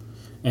time.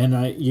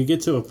 And you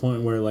get to a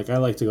point where, like, I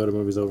like to go to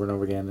movies over and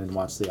over again and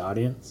watch the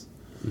audience.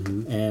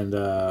 And,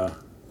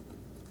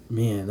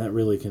 man, that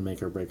really can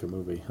make or break a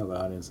movie, how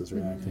the audience is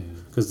reacting.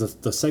 Because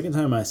the second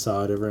time I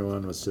saw it,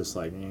 everyone was just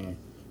like, eh.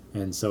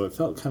 And so it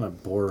felt kind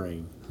of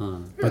boring.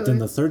 But then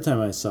the third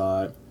time I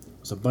saw it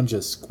was a bunch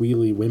of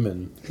squealy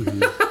women.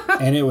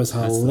 And it was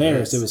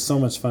hilarious. It was so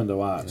much fun to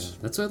watch. Yeah.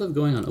 That's why I love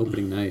going on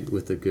opening night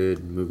with a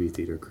good movie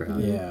theater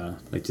crowd. Yeah.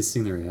 Like, just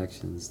seeing the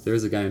reactions. There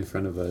was a guy in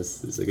front of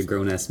us, he's like a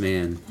grown-ass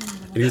man,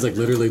 and he was like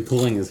literally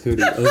pulling his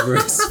hoodie over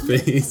his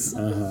face.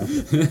 Yeah.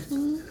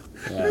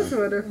 That's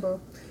wonderful.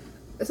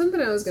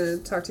 Something I was going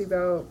to talk to you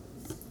about,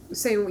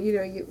 saying, you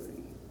know,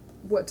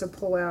 what to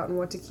pull out and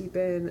what to keep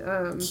in.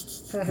 Damn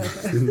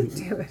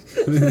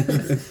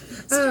it.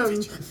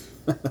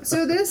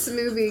 So this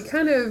movie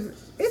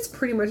it's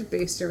pretty much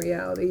based in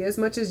reality as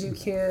much as you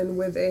can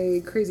with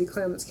a crazy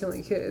clown that's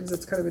killing kids.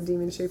 It's kind of a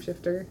demon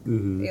shapeshifter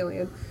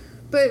alien.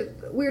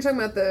 But we were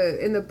talking about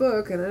in the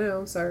book, and I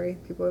know, sorry,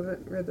 people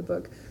haven't read the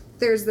book,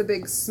 there's the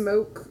big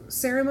smoke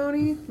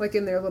ceremony, like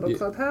in their little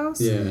clubhouse.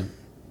 Yeah.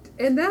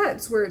 And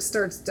that's where it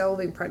starts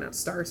delving, probably not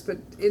starts, but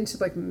into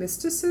like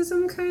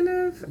mysticism kind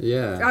of.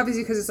 Yeah.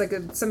 Obviously because it's like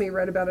somebody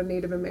read about a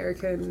Native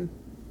American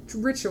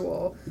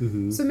ritual.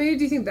 So maybe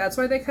do you think that's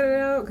why they cut it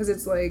out? Because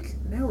it's like,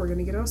 now we're going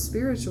to get all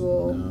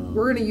spiritual. No.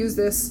 We're going to use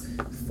this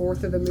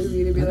fourth of the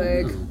movie to be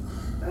I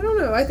don't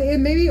know. I think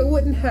maybe it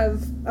wouldn't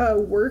have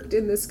worked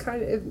in this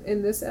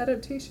in this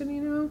adaptation,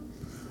 you know?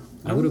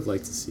 I would have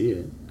liked to see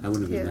it. I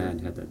wouldn't have been Yeah.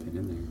 mad had that been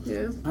in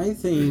there. Yeah. I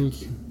think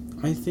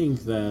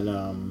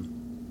that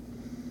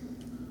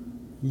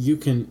you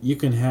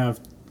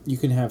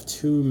can have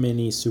too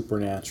many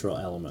supernatural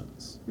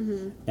elements,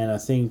 and I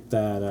think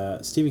that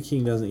Stephen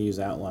King doesn't use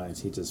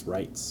outlines; he just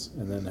writes,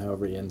 and then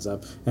however he ends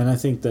up. And I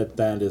think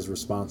that is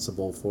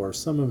responsible for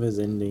some of his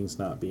endings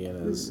not being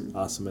as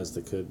awesome as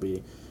they could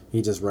be.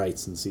 He just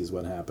writes and sees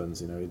what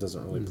happens. You know, he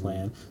doesn't really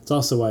plan. It's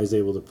also why he's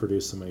able to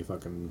produce so many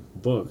fucking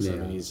books. I Yeah.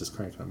 mean, he's just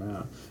cranking them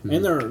out,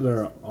 and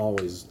they're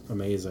always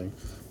amazing.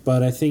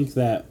 But I think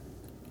that,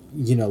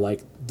 you know,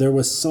 like, there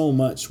was so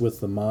much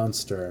with the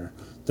monster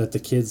that the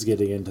kids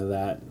getting into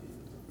that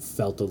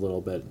felt a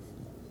little bit,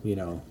 you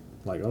know,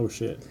 like, oh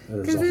shit,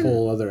 there's 'Cause a then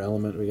whole other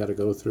element we got to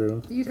go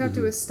through. You'd have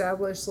to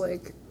establish,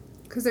 like,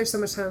 because there's so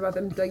much time about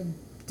them, like,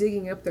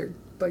 digging up their,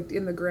 like,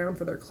 in the ground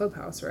for their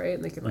clubhouse, right?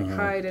 And they can, like,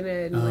 hide in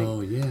it. And,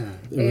 Oh, yeah.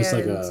 It was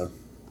like And a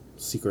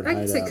secret I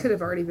guess it hideout. could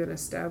have already been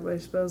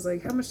established, but I was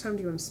like, how much time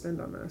do you want to spend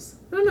on this?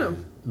 I don't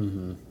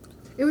know.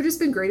 It would have just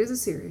been great as a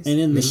series. And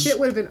in the the shit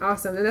would have been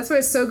awesome. And that's why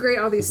it's so great,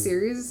 all these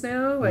series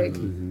now. Like,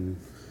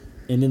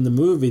 And in the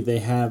movie, they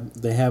have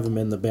them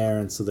in the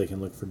barren so they can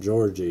look for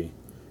Georgie.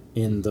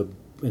 In the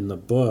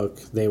book,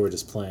 they were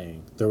just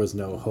playing. There was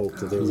no hope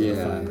that they were going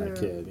to find that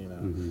kid. You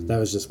know, that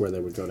was just where they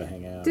would go to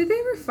hang out. did they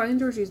ever find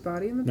Georgie's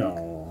body in the book?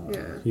 No,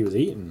 Yeah. he was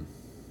eaten.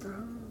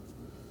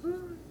 Oh.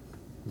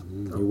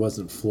 He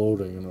wasn't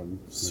floating in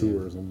a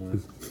sewer somewhere.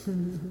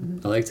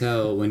 I liked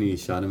how when he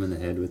shot him in the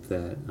head with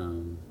that,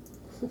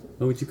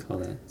 what would you call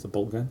that? It's a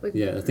bolt gun. Like,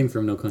 Yeah, the thing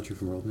from No Country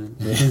for Old Men.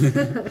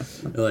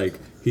 Like,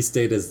 he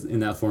stayed in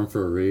that form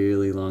for a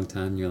really long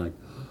time, and you're like,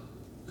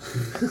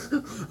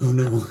 oh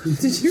no.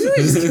 did you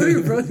really just kill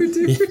your brother,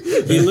 dude?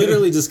 He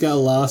literally just got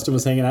lost and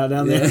was hanging out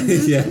down there.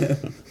 Yeah.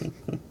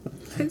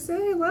 I say,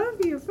 I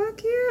love you.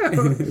 Fuck you. Yeah,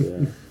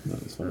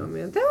 that was Oh fun.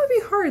 man, that would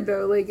be hard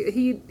though. Like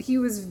he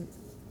was,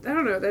 I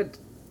don't know, that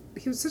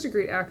he was such a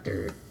great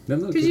actor.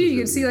 Because you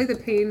could see like the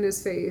pain in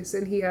his face,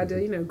 and he had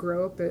to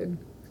grow up and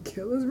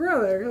kill his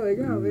brother. Like,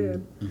 oh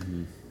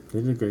man.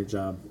 They did a great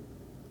job.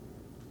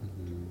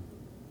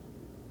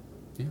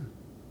 Yeah.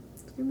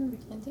 It's a good movie.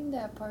 I think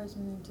that part is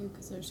moving too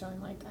because they're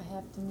showing like I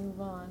have to move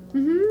on. Like,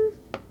 Mm-hmm.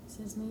 This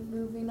is me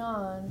moving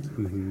on.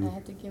 Mm-hmm. I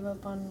have to give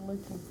up on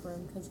looking for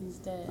him because he's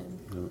dead.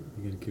 No,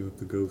 you gotta give up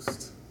the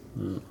ghost.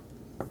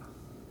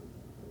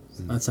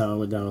 That's how it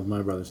went down with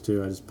my brothers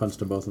too. I just punched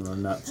them both in the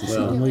nuts and said,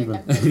 Well- I'm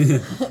leaving.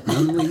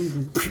 I'm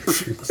leaving.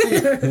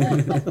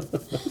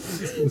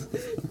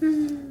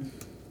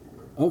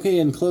 Okay,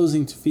 in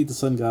closing, to feed the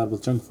sun god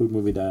with junk food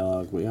movie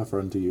dialogue, we offer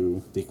unto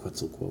you the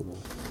Quetzalcoatl.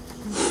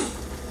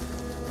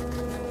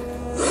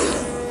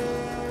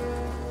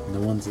 No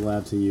one's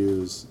allowed to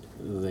use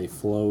they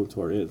float,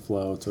 or it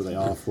floats, or they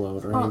all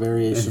float, or any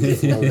variation of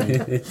floating.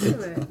 Damn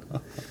it.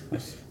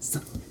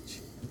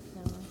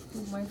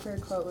 No, my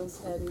favorite quote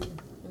was Eddie,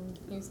 and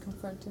he was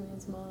confronting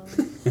his mom,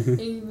 and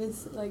he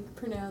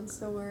mispronounced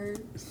the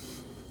word.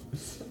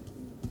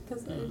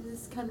 Because I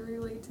just kind of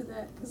relate to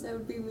that, because that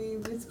would be me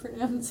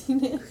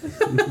mispronouncing it.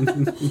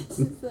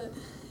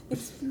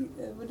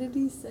 What did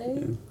he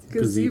say?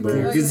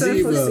 Gazebo.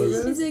 Gazebo.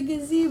 It's a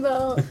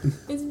gazebo.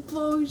 It's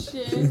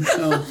bullshit.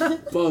 Oh,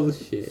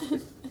 bullshit.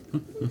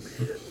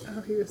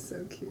 Oh, he was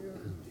so cute.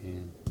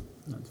 Man.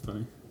 That's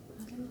funny.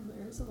 I don't know,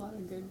 there's a lot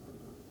of good.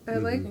 I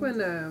like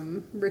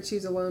when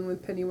Richie's alone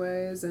with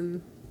Pennywise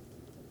and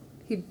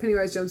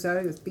Pennywise jumps out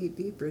and goes, beep,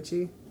 beep,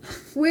 Richie.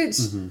 Which,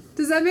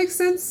 does that make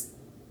sense?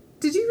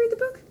 Did you read the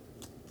book?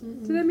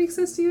 Did that make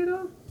sense to you at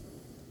all?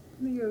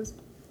 And he goes,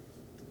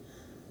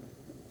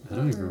 I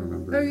don't even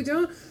remember. oh, you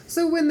don't?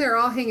 So when they're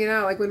all hanging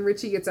out, like when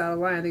Richie gets out of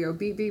line, they go,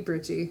 beep, beep,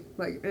 Richie.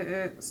 Like,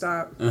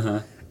 stop. Uh-huh.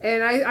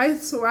 And I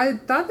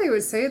thought they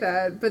would say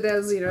that, but that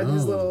was, his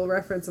Oh. little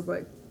reference of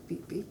like,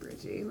 beep, beep,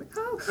 Richie. I'm like,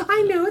 oh,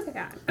 I know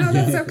that. Oh,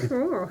 that's so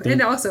cool. And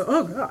also,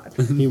 oh, God.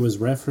 He was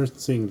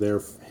referencing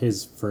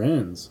his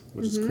friends,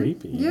 which is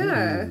creepy.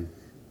 Yeah. Mm.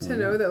 To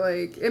know that,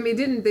 like, I mean,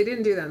 they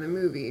didn't do that in the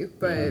movie,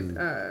 but,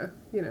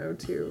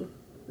 to...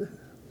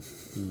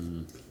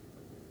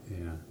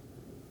 Yeah.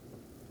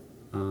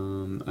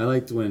 I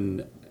liked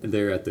when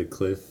they're at the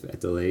cliff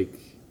at the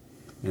lake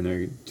and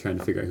they're trying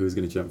to figure out who's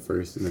going to jump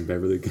first, and then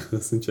Beverly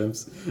goes and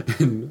jumps.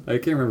 And I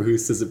can't remember who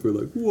says it, but we're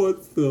like,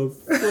 what the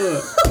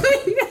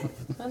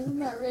fuck? Wasn't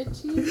that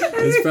Richie?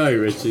 It's probably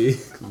Richie.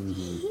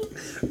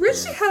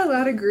 Richie had a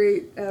lot of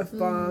great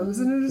F-bombs,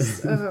 and it was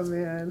just, oh,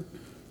 man.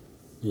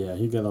 Yeah,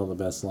 he got all the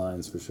best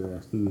lines for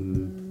sure.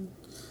 Mm-hmm.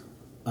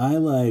 I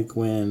like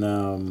when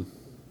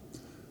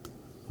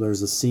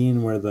there's a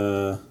scene where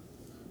the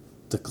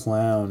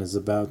clown is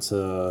about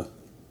to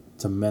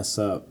mess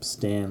up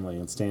Stanley,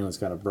 and Stanley's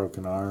got a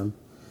broken arm,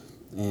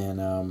 and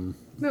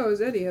No, it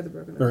was Eddie had the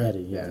broken arm. or Eddie,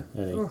 yeah.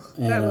 Eddie, Oh,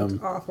 and that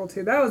looked awful,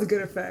 too. That was a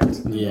good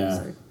effect.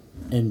 yeah,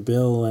 and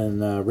Bill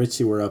and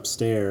Richie were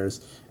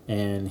upstairs,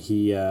 and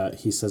Bill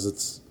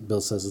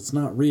says it's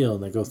not real,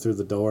 and they go through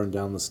the door and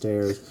down the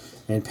stairs,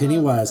 and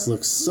Pennywise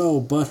looks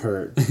so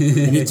butthurt,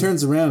 and he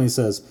turns around and he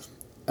says,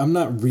 I'm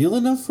not real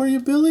enough for you,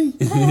 Billy?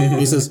 And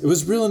he says, it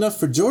was real enough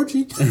for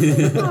Georgie.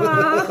 And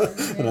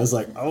I was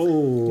like,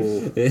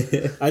 oh.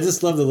 I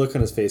just love the look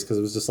on his face because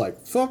it was just like,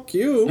 fuck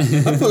you.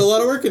 I put a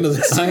lot of work into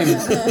this.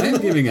 I'm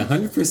giving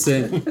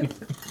 100%.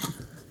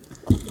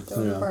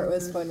 The part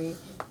was funny.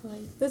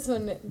 Like, this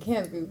one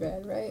can't be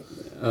bad, right?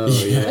 Oh,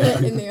 yeah.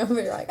 In the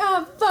over, you're like,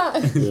 oh,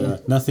 fuck! Yeah,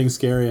 nothing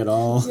scary at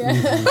all. Yeah.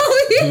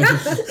 Oh, yeah.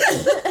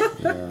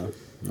 Yeah,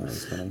 that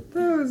was funny.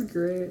 That was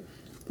great.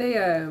 They,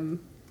 who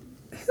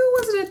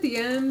was it at the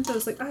end that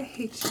was like, I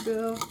hate you,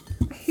 Bill.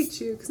 I hate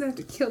you because I have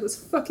to kill this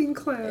fucking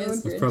clown.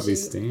 It's It's probably Richie.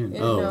 Stan.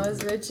 Yeah, Oh. no,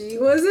 it's Richie.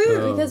 Was it?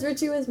 Oh. Because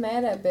Richie was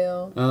mad at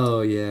Bill.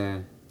 Oh, yeah.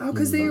 Oh,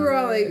 because they were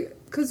all like,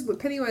 because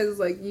Pennywise was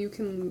like, you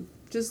can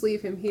just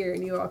leave him here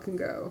and you all can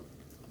go.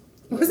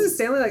 Wasn't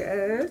Stanley like,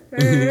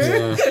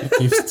 Yeah.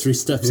 He was 3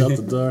 steps out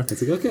the door.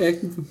 It's like, okay.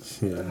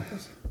 Yeah.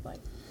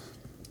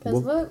 Because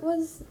Well- what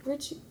was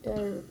Richie?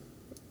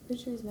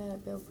 Richie was mad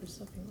at Bill for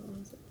something. What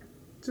was it?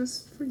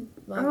 Just for...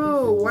 Like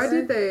Oh, before? why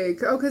did they...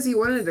 Oh, because he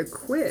wanted to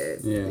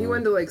quit. Yeah. He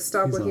wanted to, like,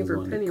 stop He's looking all for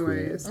wanted to quit.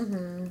 Pennywise.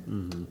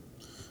 Mm-hmm.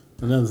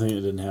 Another thing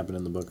that didn't happen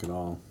in the book at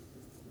all.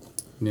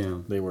 Yeah.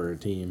 They were a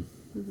team.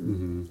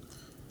 Mm-hmm.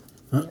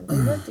 Yeah, they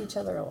worked each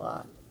other a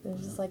lot. They're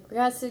just like, we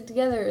gotta stick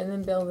together, and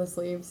then Bill just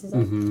leaves. He's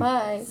like,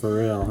 bye. For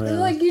real, yeah. They're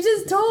like, you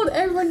just told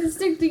everyone to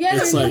stick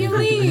together, It's and like- you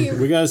leave.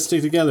 We gotta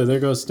stick together. There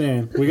goes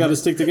Stan. We gotta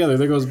stick together.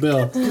 There goes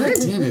Bill. God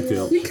damn it,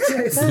 Bill. You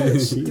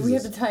guys... Do we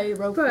have to tie a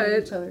rope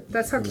around each other? But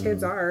that's how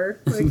kids are.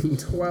 Like,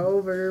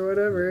 12 or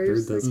whatever. You're Bird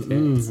just does like,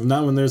 cats.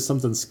 Not when there's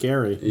something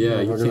scary. Yeah,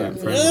 you We're can't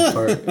gonna-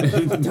 pry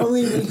them apart. Don't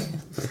leave me.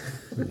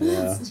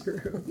 Yeah. it's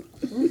true.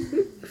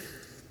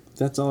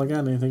 That's all I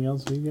got. Anything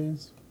else for you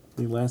guys?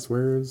 Any last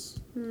words?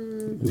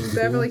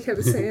 Beverly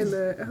kept saying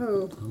the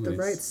Always.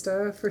 right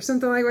stuff or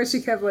something like what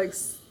she kept like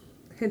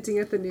hinting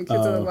at the new kids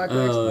on the Oh. block.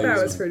 Oh, That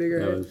yeah. was pretty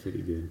great. That was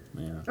pretty good.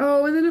 Yeah.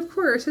 Oh, and then of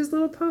course his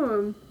little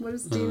poem. What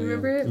is? Do you Oh, yeah.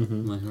 remember it?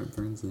 Mm-hmm. My heart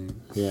burns there.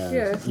 Yeah.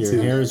 Yeah.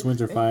 Your hair is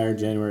winter fire,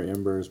 January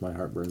embers, my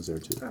heart burns there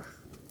too.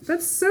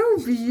 That's so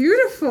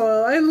beautiful.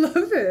 I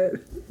love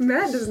it.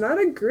 Matt does not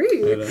agree.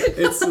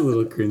 It's a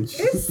little cringe.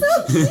 It's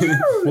so cute.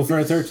 Well, for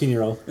a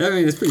 13-year-old. I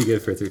mean, it's pretty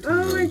good for a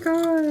 13-year-old. Oh my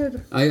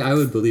god. I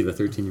would believe a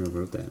 13-year-old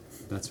wrote that.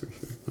 That's for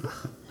sure.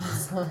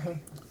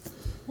 Sorry.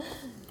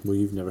 Well,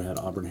 you've never had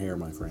auburn hair,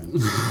 my friend.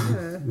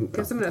 Yeah.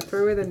 Guess I'm gonna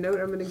throw away the note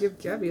I'm gonna give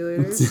Gabby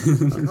later.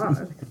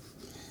 God.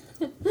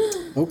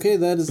 Okay,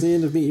 that is the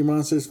end of Meet Your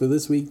Monsters for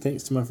this week.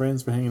 Thanks to my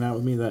friends for hanging out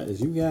with me. That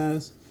is you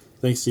guys.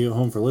 Thanks to you at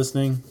home for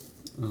listening.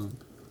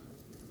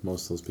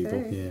 Most of those people.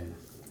 Hey. Yeah.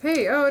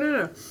 Hey, oh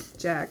no.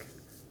 Jack.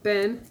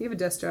 Ben, you have a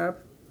desk job.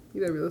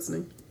 You better be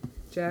listening.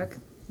 Jack,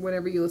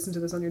 whenever you listen to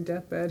this on your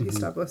deathbed, you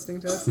stop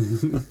listening to us.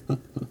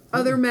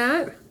 Other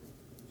Matt.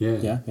 Yeah.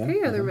 Yeah, yeah.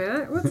 Hey, other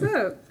Matt. What's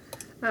up?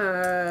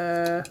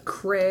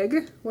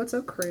 Craig. What's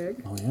up,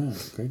 Craig? Oh, yeah.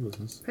 Craig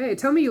listens. Hey,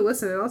 tell me you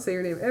listen and I'll say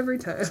your name every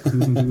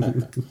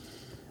time.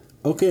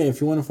 Okay,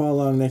 if you want to follow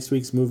along, next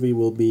week's movie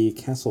will be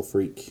Castle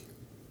Freak.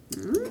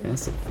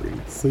 Castle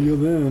Freak. See you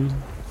then.